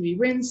gonna have to be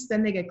rinsed,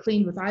 then they get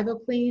cleaned with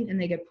IvoClean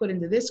and they get put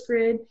into this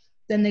grid.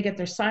 Then they get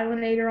their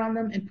silinator on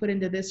them and put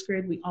into this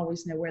grid. We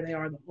always know where they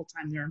are the whole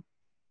time they're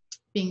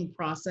being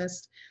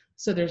processed,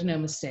 so there's no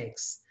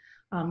mistakes.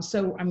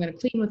 So I'm gonna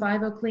clean with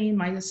IvoClean.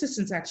 My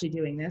assistant's actually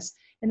doing this.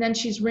 And then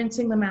she's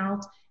rinsing them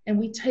out, and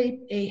we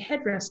tape a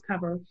headrest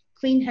cover,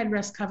 clean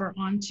headrest cover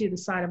onto the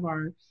side of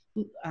our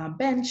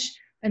bench,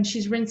 and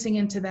she's rinsing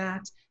into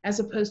that as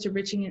opposed to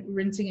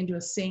rinsing into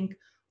a sink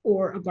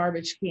or a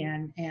garbage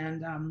can.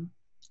 And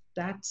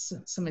that's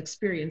some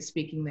experience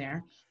speaking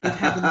there. We've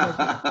had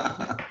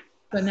them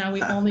so now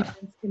we only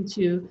rinse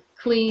into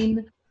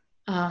clean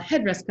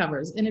headrest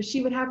covers. And if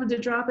she would happen to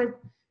drop it,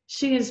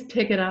 she can just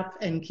pick it up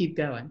and keep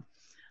going.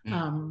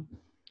 And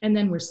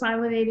then we're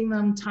silinating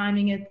them,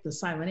 timing it, the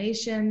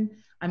silination.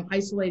 I'm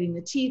isolating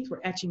the teeth, we're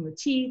etching the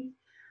teeth.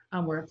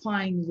 We're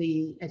applying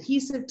the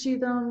adhesive to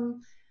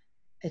them,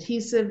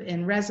 adhesive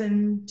and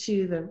resin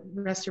to the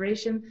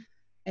restoration,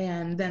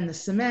 and then the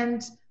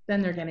cement,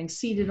 then they're getting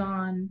seated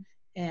on,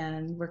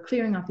 and we're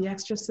clearing off the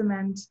extra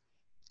cement,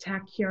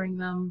 tack curing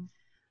them,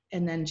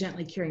 and then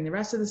gently curing the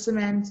rest of the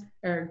cement,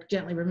 or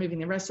gently removing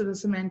the rest of the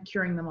cement,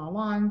 curing them all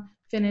on,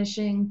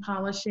 finishing,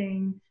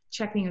 polishing,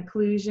 checking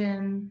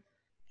occlusion,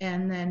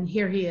 and then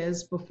here he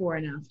is before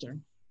and after.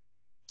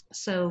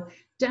 So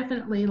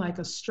definitely like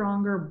a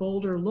stronger,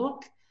 bolder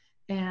look.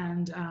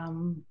 And I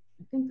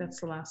think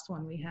that's the last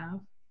one we have.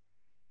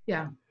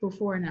 Yeah,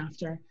 before and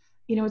after.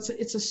 You know,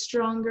 it's a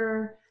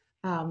stronger,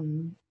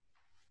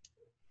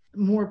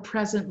 more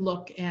present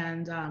look,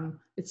 and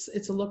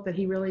it's a look that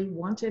he really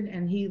wanted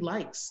and he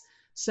likes.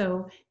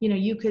 So, you know,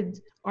 you could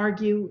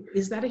argue,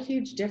 is that a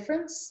huge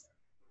difference?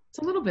 It's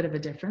a little bit of a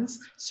difference,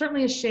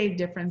 certainly a shade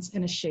difference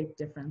and a shape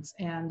difference.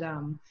 And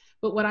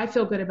but what I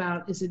feel good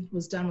about is it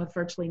was done with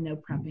virtually no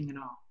prepping at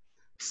all.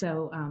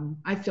 So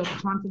I feel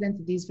confident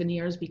that these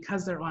veneers,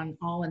 because they're on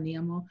all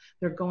enamel,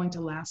 they're going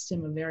to last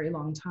him a very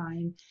long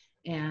time.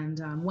 And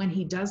when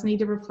he does need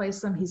to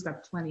replace them, he's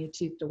got plenty of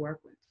teeth to work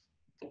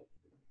with.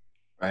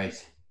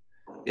 Right.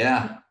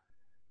 Yeah.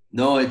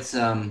 No, it's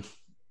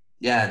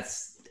yeah,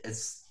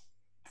 it's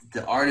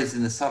the art is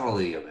in the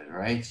subtlety of it,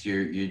 right?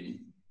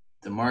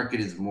 The market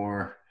is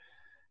more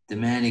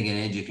demanding and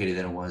educated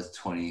than it was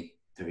 20,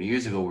 30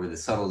 years ago, where the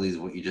subtleties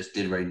of what you just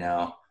did right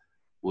now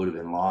would have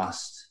been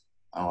lost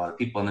on a lot of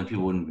people, and then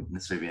people wouldn't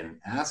necessarily be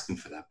asking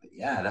for that. But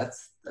yeah,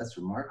 that's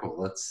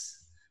remarkable.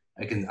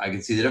 I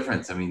can see the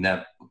difference. I mean,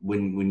 that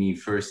when you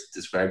first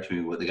described to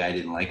me what the guy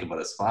didn't like about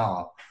a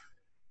smile,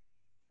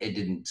 it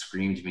didn't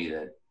scream to me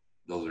that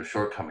those are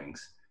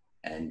shortcomings.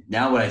 And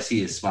now what I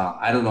see is smile.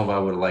 I don't know if I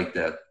would have liked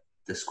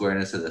the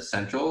squareness of the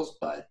centrals,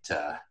 but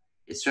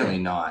it's certainly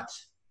not.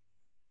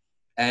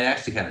 And it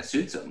actually kind of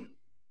suits them.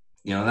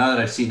 You know, now that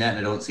I've seen that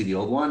and I don't see the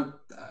old one,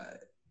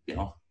 you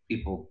know,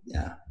 people,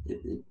 yeah,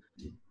 it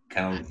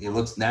kind of, it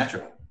looks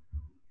natural.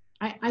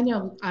 I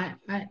know.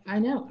 I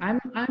know. I'm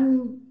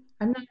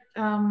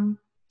not.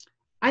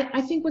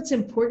 I think what's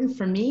important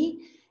for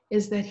me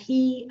is that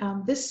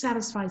this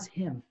satisfies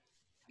him.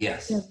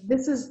 Yes. You know,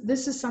 this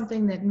is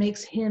something that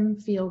makes him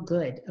feel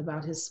good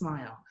about his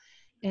smile.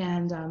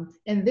 And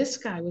this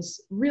guy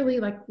was really,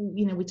 like,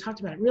 you know, we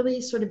talked about,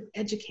 really sort of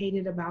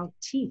educated about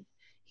teeth.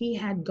 he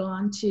had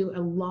gone to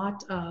a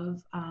lot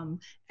of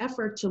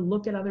effort to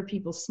look at other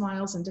people's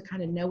smiles and to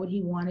kind of know what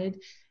he wanted.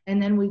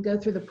 And then we go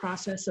through the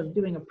process of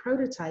doing a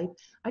prototype.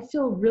 I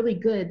feel really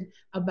good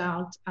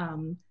about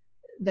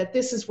that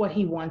this is what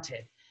he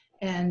wanted.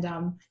 And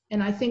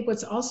I think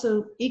what's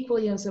also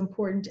equally as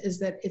important is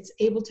that it's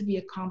able to be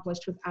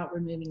accomplished without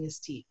removing his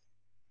teeth.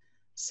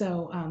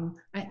 So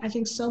I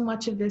think so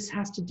much of this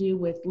has to do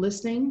with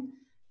listening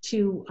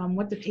to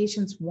what the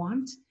patients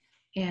want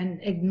and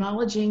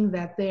acknowledging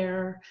that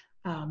their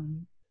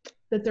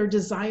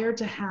desire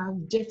to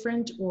have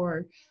different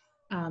or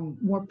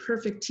more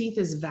perfect teeth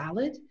is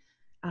valid.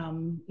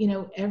 You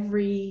know,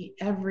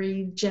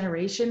 every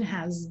generation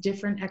has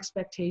different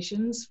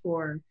expectations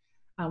for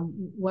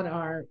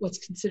what's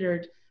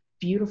considered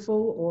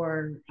beautiful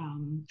or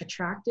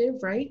attractive,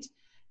 right?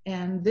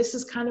 And this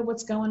is kind of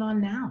what's going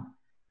on now.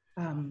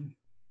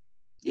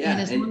 Yeah,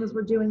 and as long as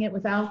we're doing it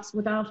without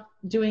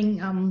doing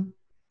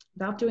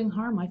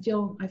harm, I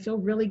feel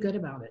really good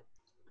about it.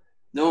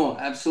 No,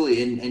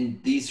 absolutely.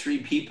 And these three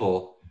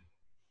people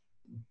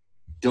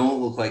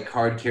don't look like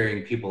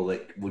card-carrying people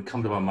that would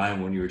come to my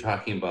mind when you were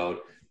talking about,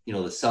 you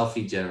know, the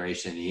selfie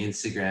generation, the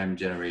Instagram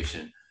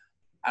generation.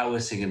 I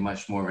was thinking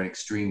much more of an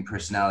extreme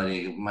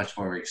personality, much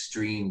more of an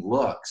extreme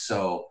look.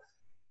 So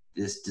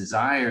this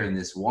desire and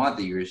this want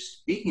that you're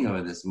speaking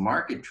of, this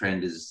market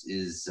trend is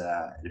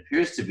it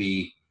appears to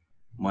be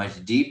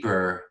much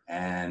deeper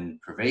and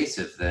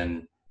pervasive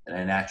than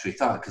I naturally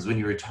thought. Because when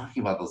you were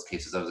talking about those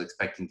cases, I was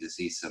expecting to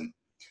see some,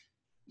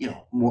 you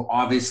know, more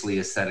obviously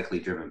aesthetically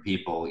driven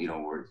people, you know,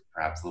 were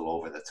perhaps a little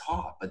over the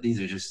top, but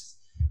these are just,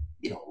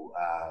 you know,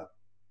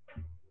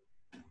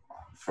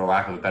 for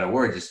lack of a better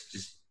word,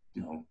 just,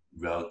 you know,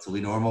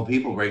 relatively normal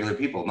people, regular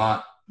people,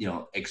 not, you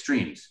know,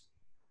 extremes.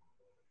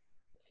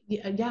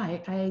 Yeah,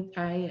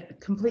 I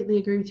completely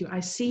agree with you.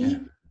 I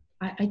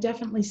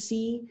definitely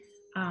see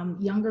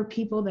younger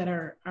people that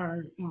are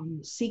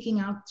seeking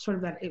out sort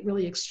of that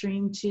really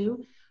extreme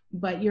too.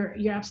 But you're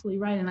absolutely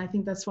right, and I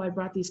think that's why I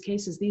brought these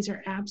cases. These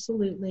are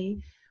absolutely,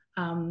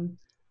 you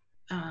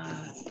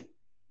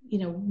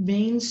know,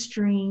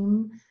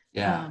 mainstream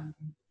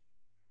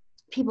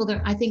people.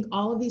 That I think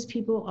all of these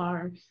people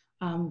are,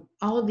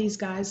 all of these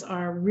guys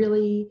are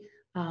really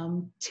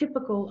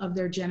typical of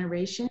their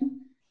generation,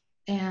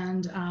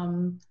 and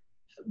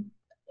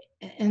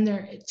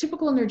they're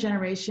typical in their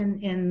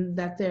generation in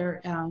that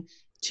they're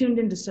tuned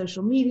into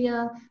social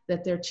media,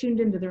 that they're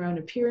tuned into their own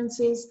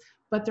appearances,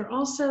 but they're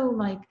also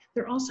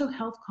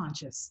health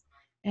conscious,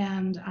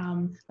 and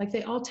like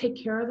they all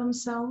take care of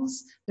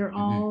themselves. They're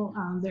all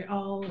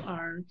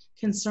are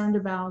concerned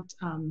about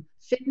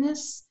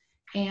fitness,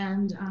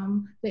 and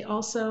they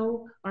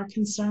also are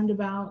concerned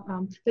about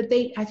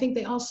that I think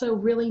they also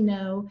really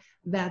know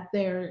that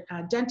their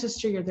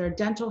dentistry or their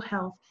dental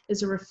health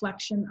is a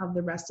reflection of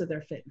the rest of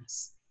their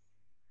fitness.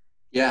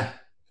 Yeah,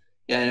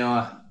 I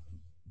know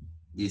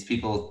these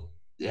people.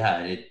 Yeah,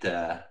 it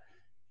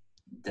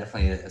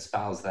definitely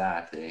espouse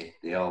that.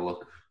 They all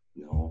look,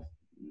 you know,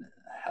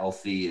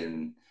 healthy,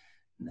 and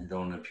they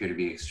don't appear to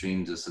be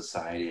extremes of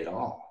society at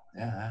all.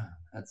 Yeah,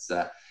 that's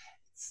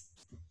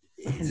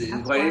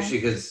it's quite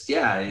interesting because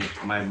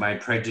my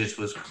prejudice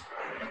was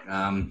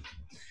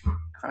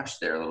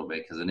crushed there a little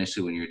bit, because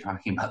initially when you were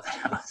talking about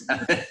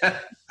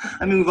that,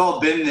 I mean, we've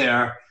all been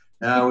there.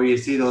 Where you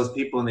see those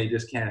people and they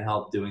just can't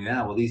help doing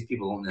that. Well, these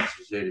people don't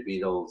necessarily be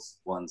those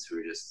ones who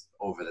are just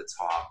over the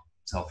top,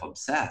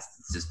 self-obsessed.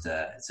 It's just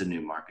it's a new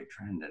market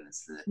trend, and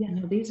it's the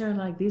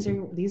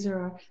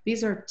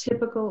these are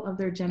typical of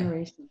their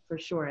generation for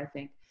sure. I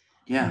think.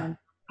 Yeah. And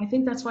I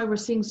think that's why we're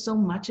seeing so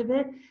much of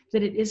it,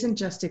 that it isn't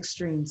just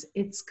extremes.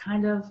 It's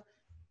kind of,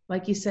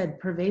 like you said,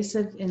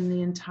 pervasive in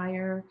the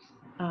entire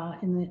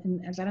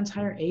in that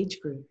entire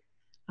age group.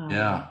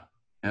 Yeah.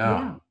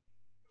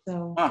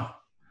 So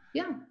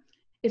yeah.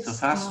 It's so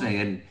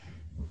fascinating. And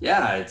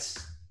yeah,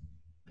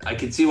 I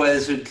can see why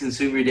this would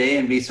consume your day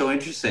and be so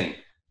interesting.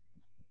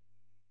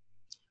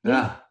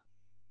 Yeah.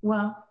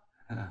 Well,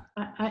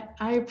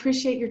 I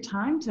appreciate your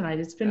time tonight.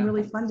 It's been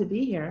really fun to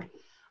be here.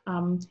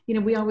 You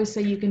know, we always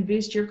say you can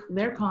boost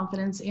their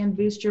confidence and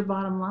boost your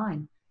bottom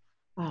line.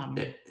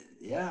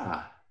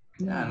 Yeah.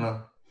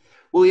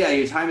 Well, yeah,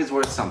 your time is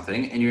worth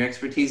something, and your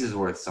expertise is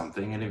worth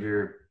something. And if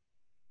you're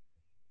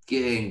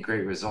getting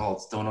great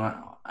results, don't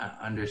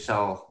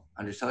undersell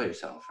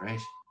yourself, right?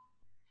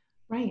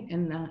 Right,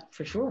 and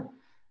for sure.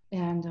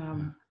 And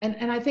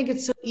I think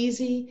it's so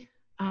easy,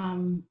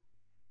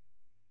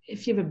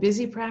 if you have a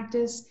busy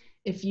practice,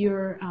 if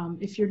you're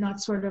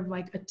not sort of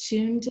like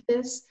attuned to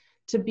this,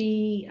 to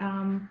be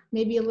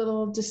maybe a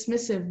little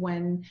dismissive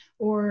when,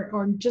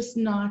 or just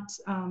not,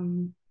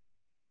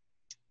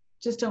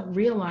 just don't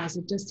realize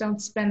it, just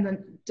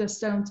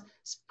don't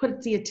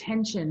put the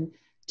attention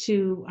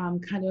to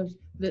kind of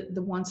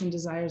the wants and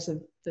desires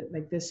of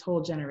like this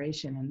whole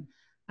generation.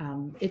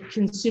 And it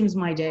consumes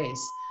my days.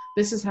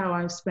 This is how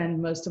I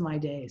spend most of my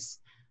days,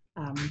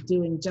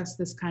 doing just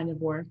this kind of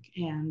work.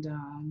 And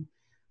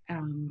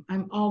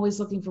I'm always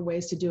looking for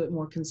ways to do it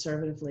more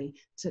conservatively,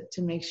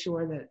 to make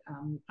sure that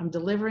I'm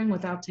delivering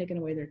without taking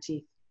away their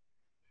teeth.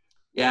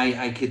 Yeah,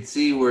 I could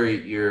see where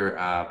your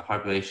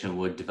population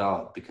would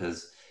develop,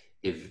 because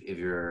if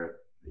you're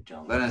a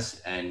general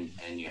dentist and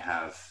you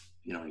have,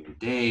 you know, your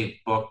day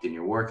booked and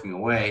you're working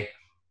away,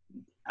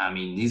 I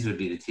mean, these would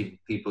be the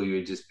people you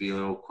would just be a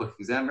little quick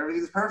exam.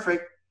 Everything's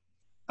perfect.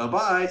 Bye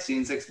bye. See you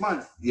in 6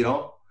 months. You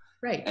know,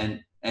 Right.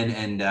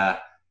 And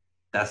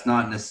that's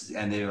not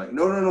necessary. And they're like,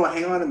 no, no, no.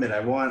 Hang on a minute. I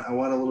want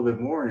a little bit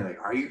more. And you're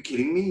like, are you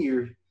kidding me?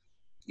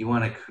 You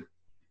want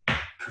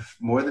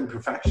more than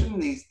perfection?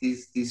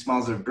 These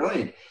smiles are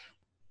brilliant.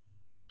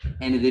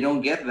 And if they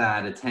don't get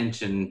that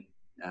attention,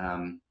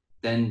 then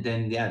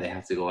yeah, they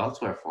have to go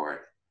elsewhere for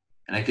it.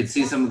 And I could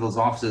see some of those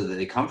offices that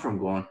they come from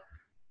going,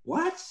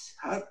 what?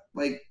 How,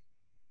 like,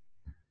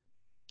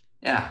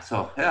 yeah.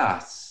 So yeah,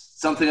 it's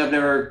something I've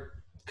never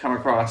come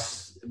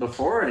across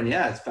before, and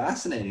yeah, it's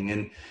fascinating.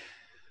 And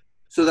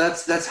so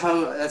that's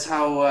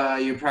how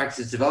your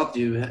practice is developed.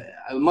 It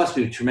must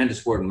be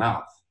tremendous word of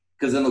mouth,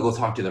 because then they'll go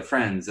talk to their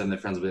friends, and their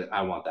friends will be like,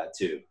 I want that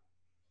too.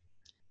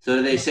 So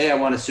do they say I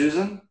want a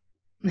Susan?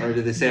 Or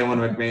did they say I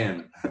want a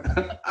McMahon?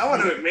 I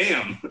want a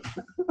McMahon.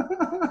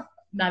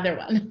 Neither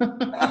one.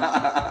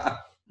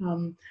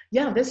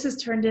 Yeah, this has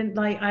turned in,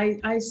 like,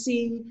 I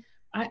see,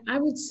 I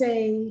would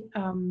say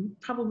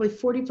probably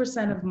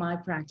 40% of my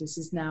practice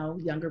is now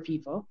younger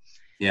people.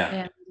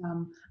 Yeah.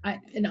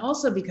 And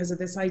also because of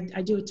this, I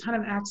do a ton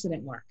of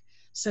accident work.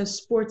 So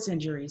sports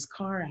injuries,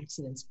 car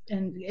accidents,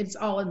 and it's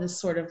all in this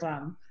sort of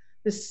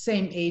this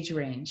same age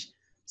range.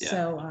 Yeah.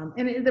 So,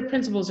 and the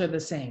principles are the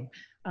same.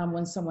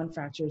 When someone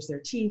fractures their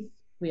teeth,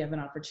 we have an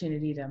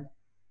opportunity to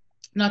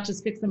not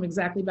just fix them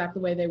exactly back the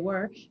way they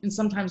were, and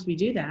sometimes we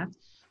do that,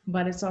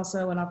 but it's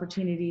also an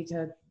opportunity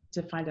to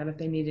find out if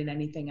they needed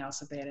anything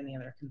else, if they had any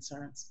other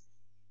concerns.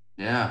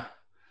 Yeah.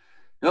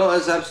 No,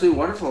 that's absolutely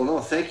wonderful. No,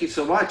 thank you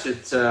so much.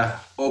 It's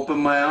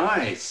opened my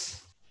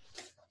eyes.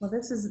 Well,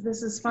 this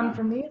is fun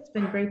for me. It's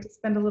been great to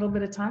spend a little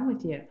bit of time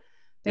with you.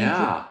 Thank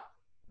you.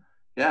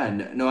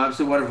 Yeah, no,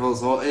 absolutely wonderful.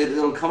 So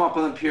it'll come up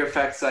on the Pure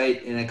Effect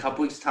site in a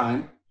couple weeks'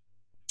 time.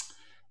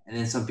 And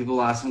then some people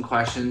will ask some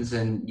questions,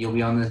 and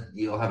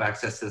you'll have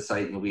access to the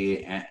site, and you'll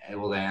be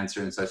able to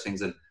answer and such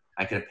things. And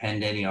I can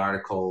append any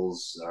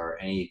articles or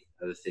any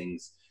other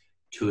things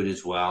to it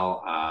as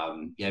well.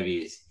 Yeah,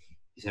 you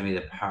send me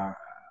the power.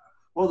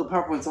 Well, the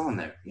PowerPoint's on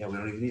there. Yeah, we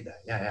don't even need that.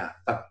 Yeah.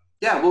 But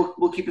yeah,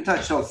 we'll keep in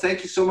touch. So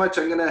thank you so much.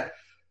 I'm gonna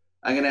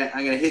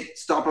hit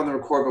stop on the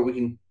record, but we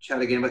can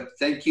chat again. But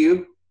thank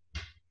you,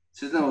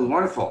 Susan. It was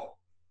wonderful.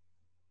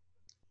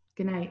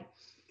 Good night.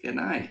 Good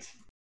night.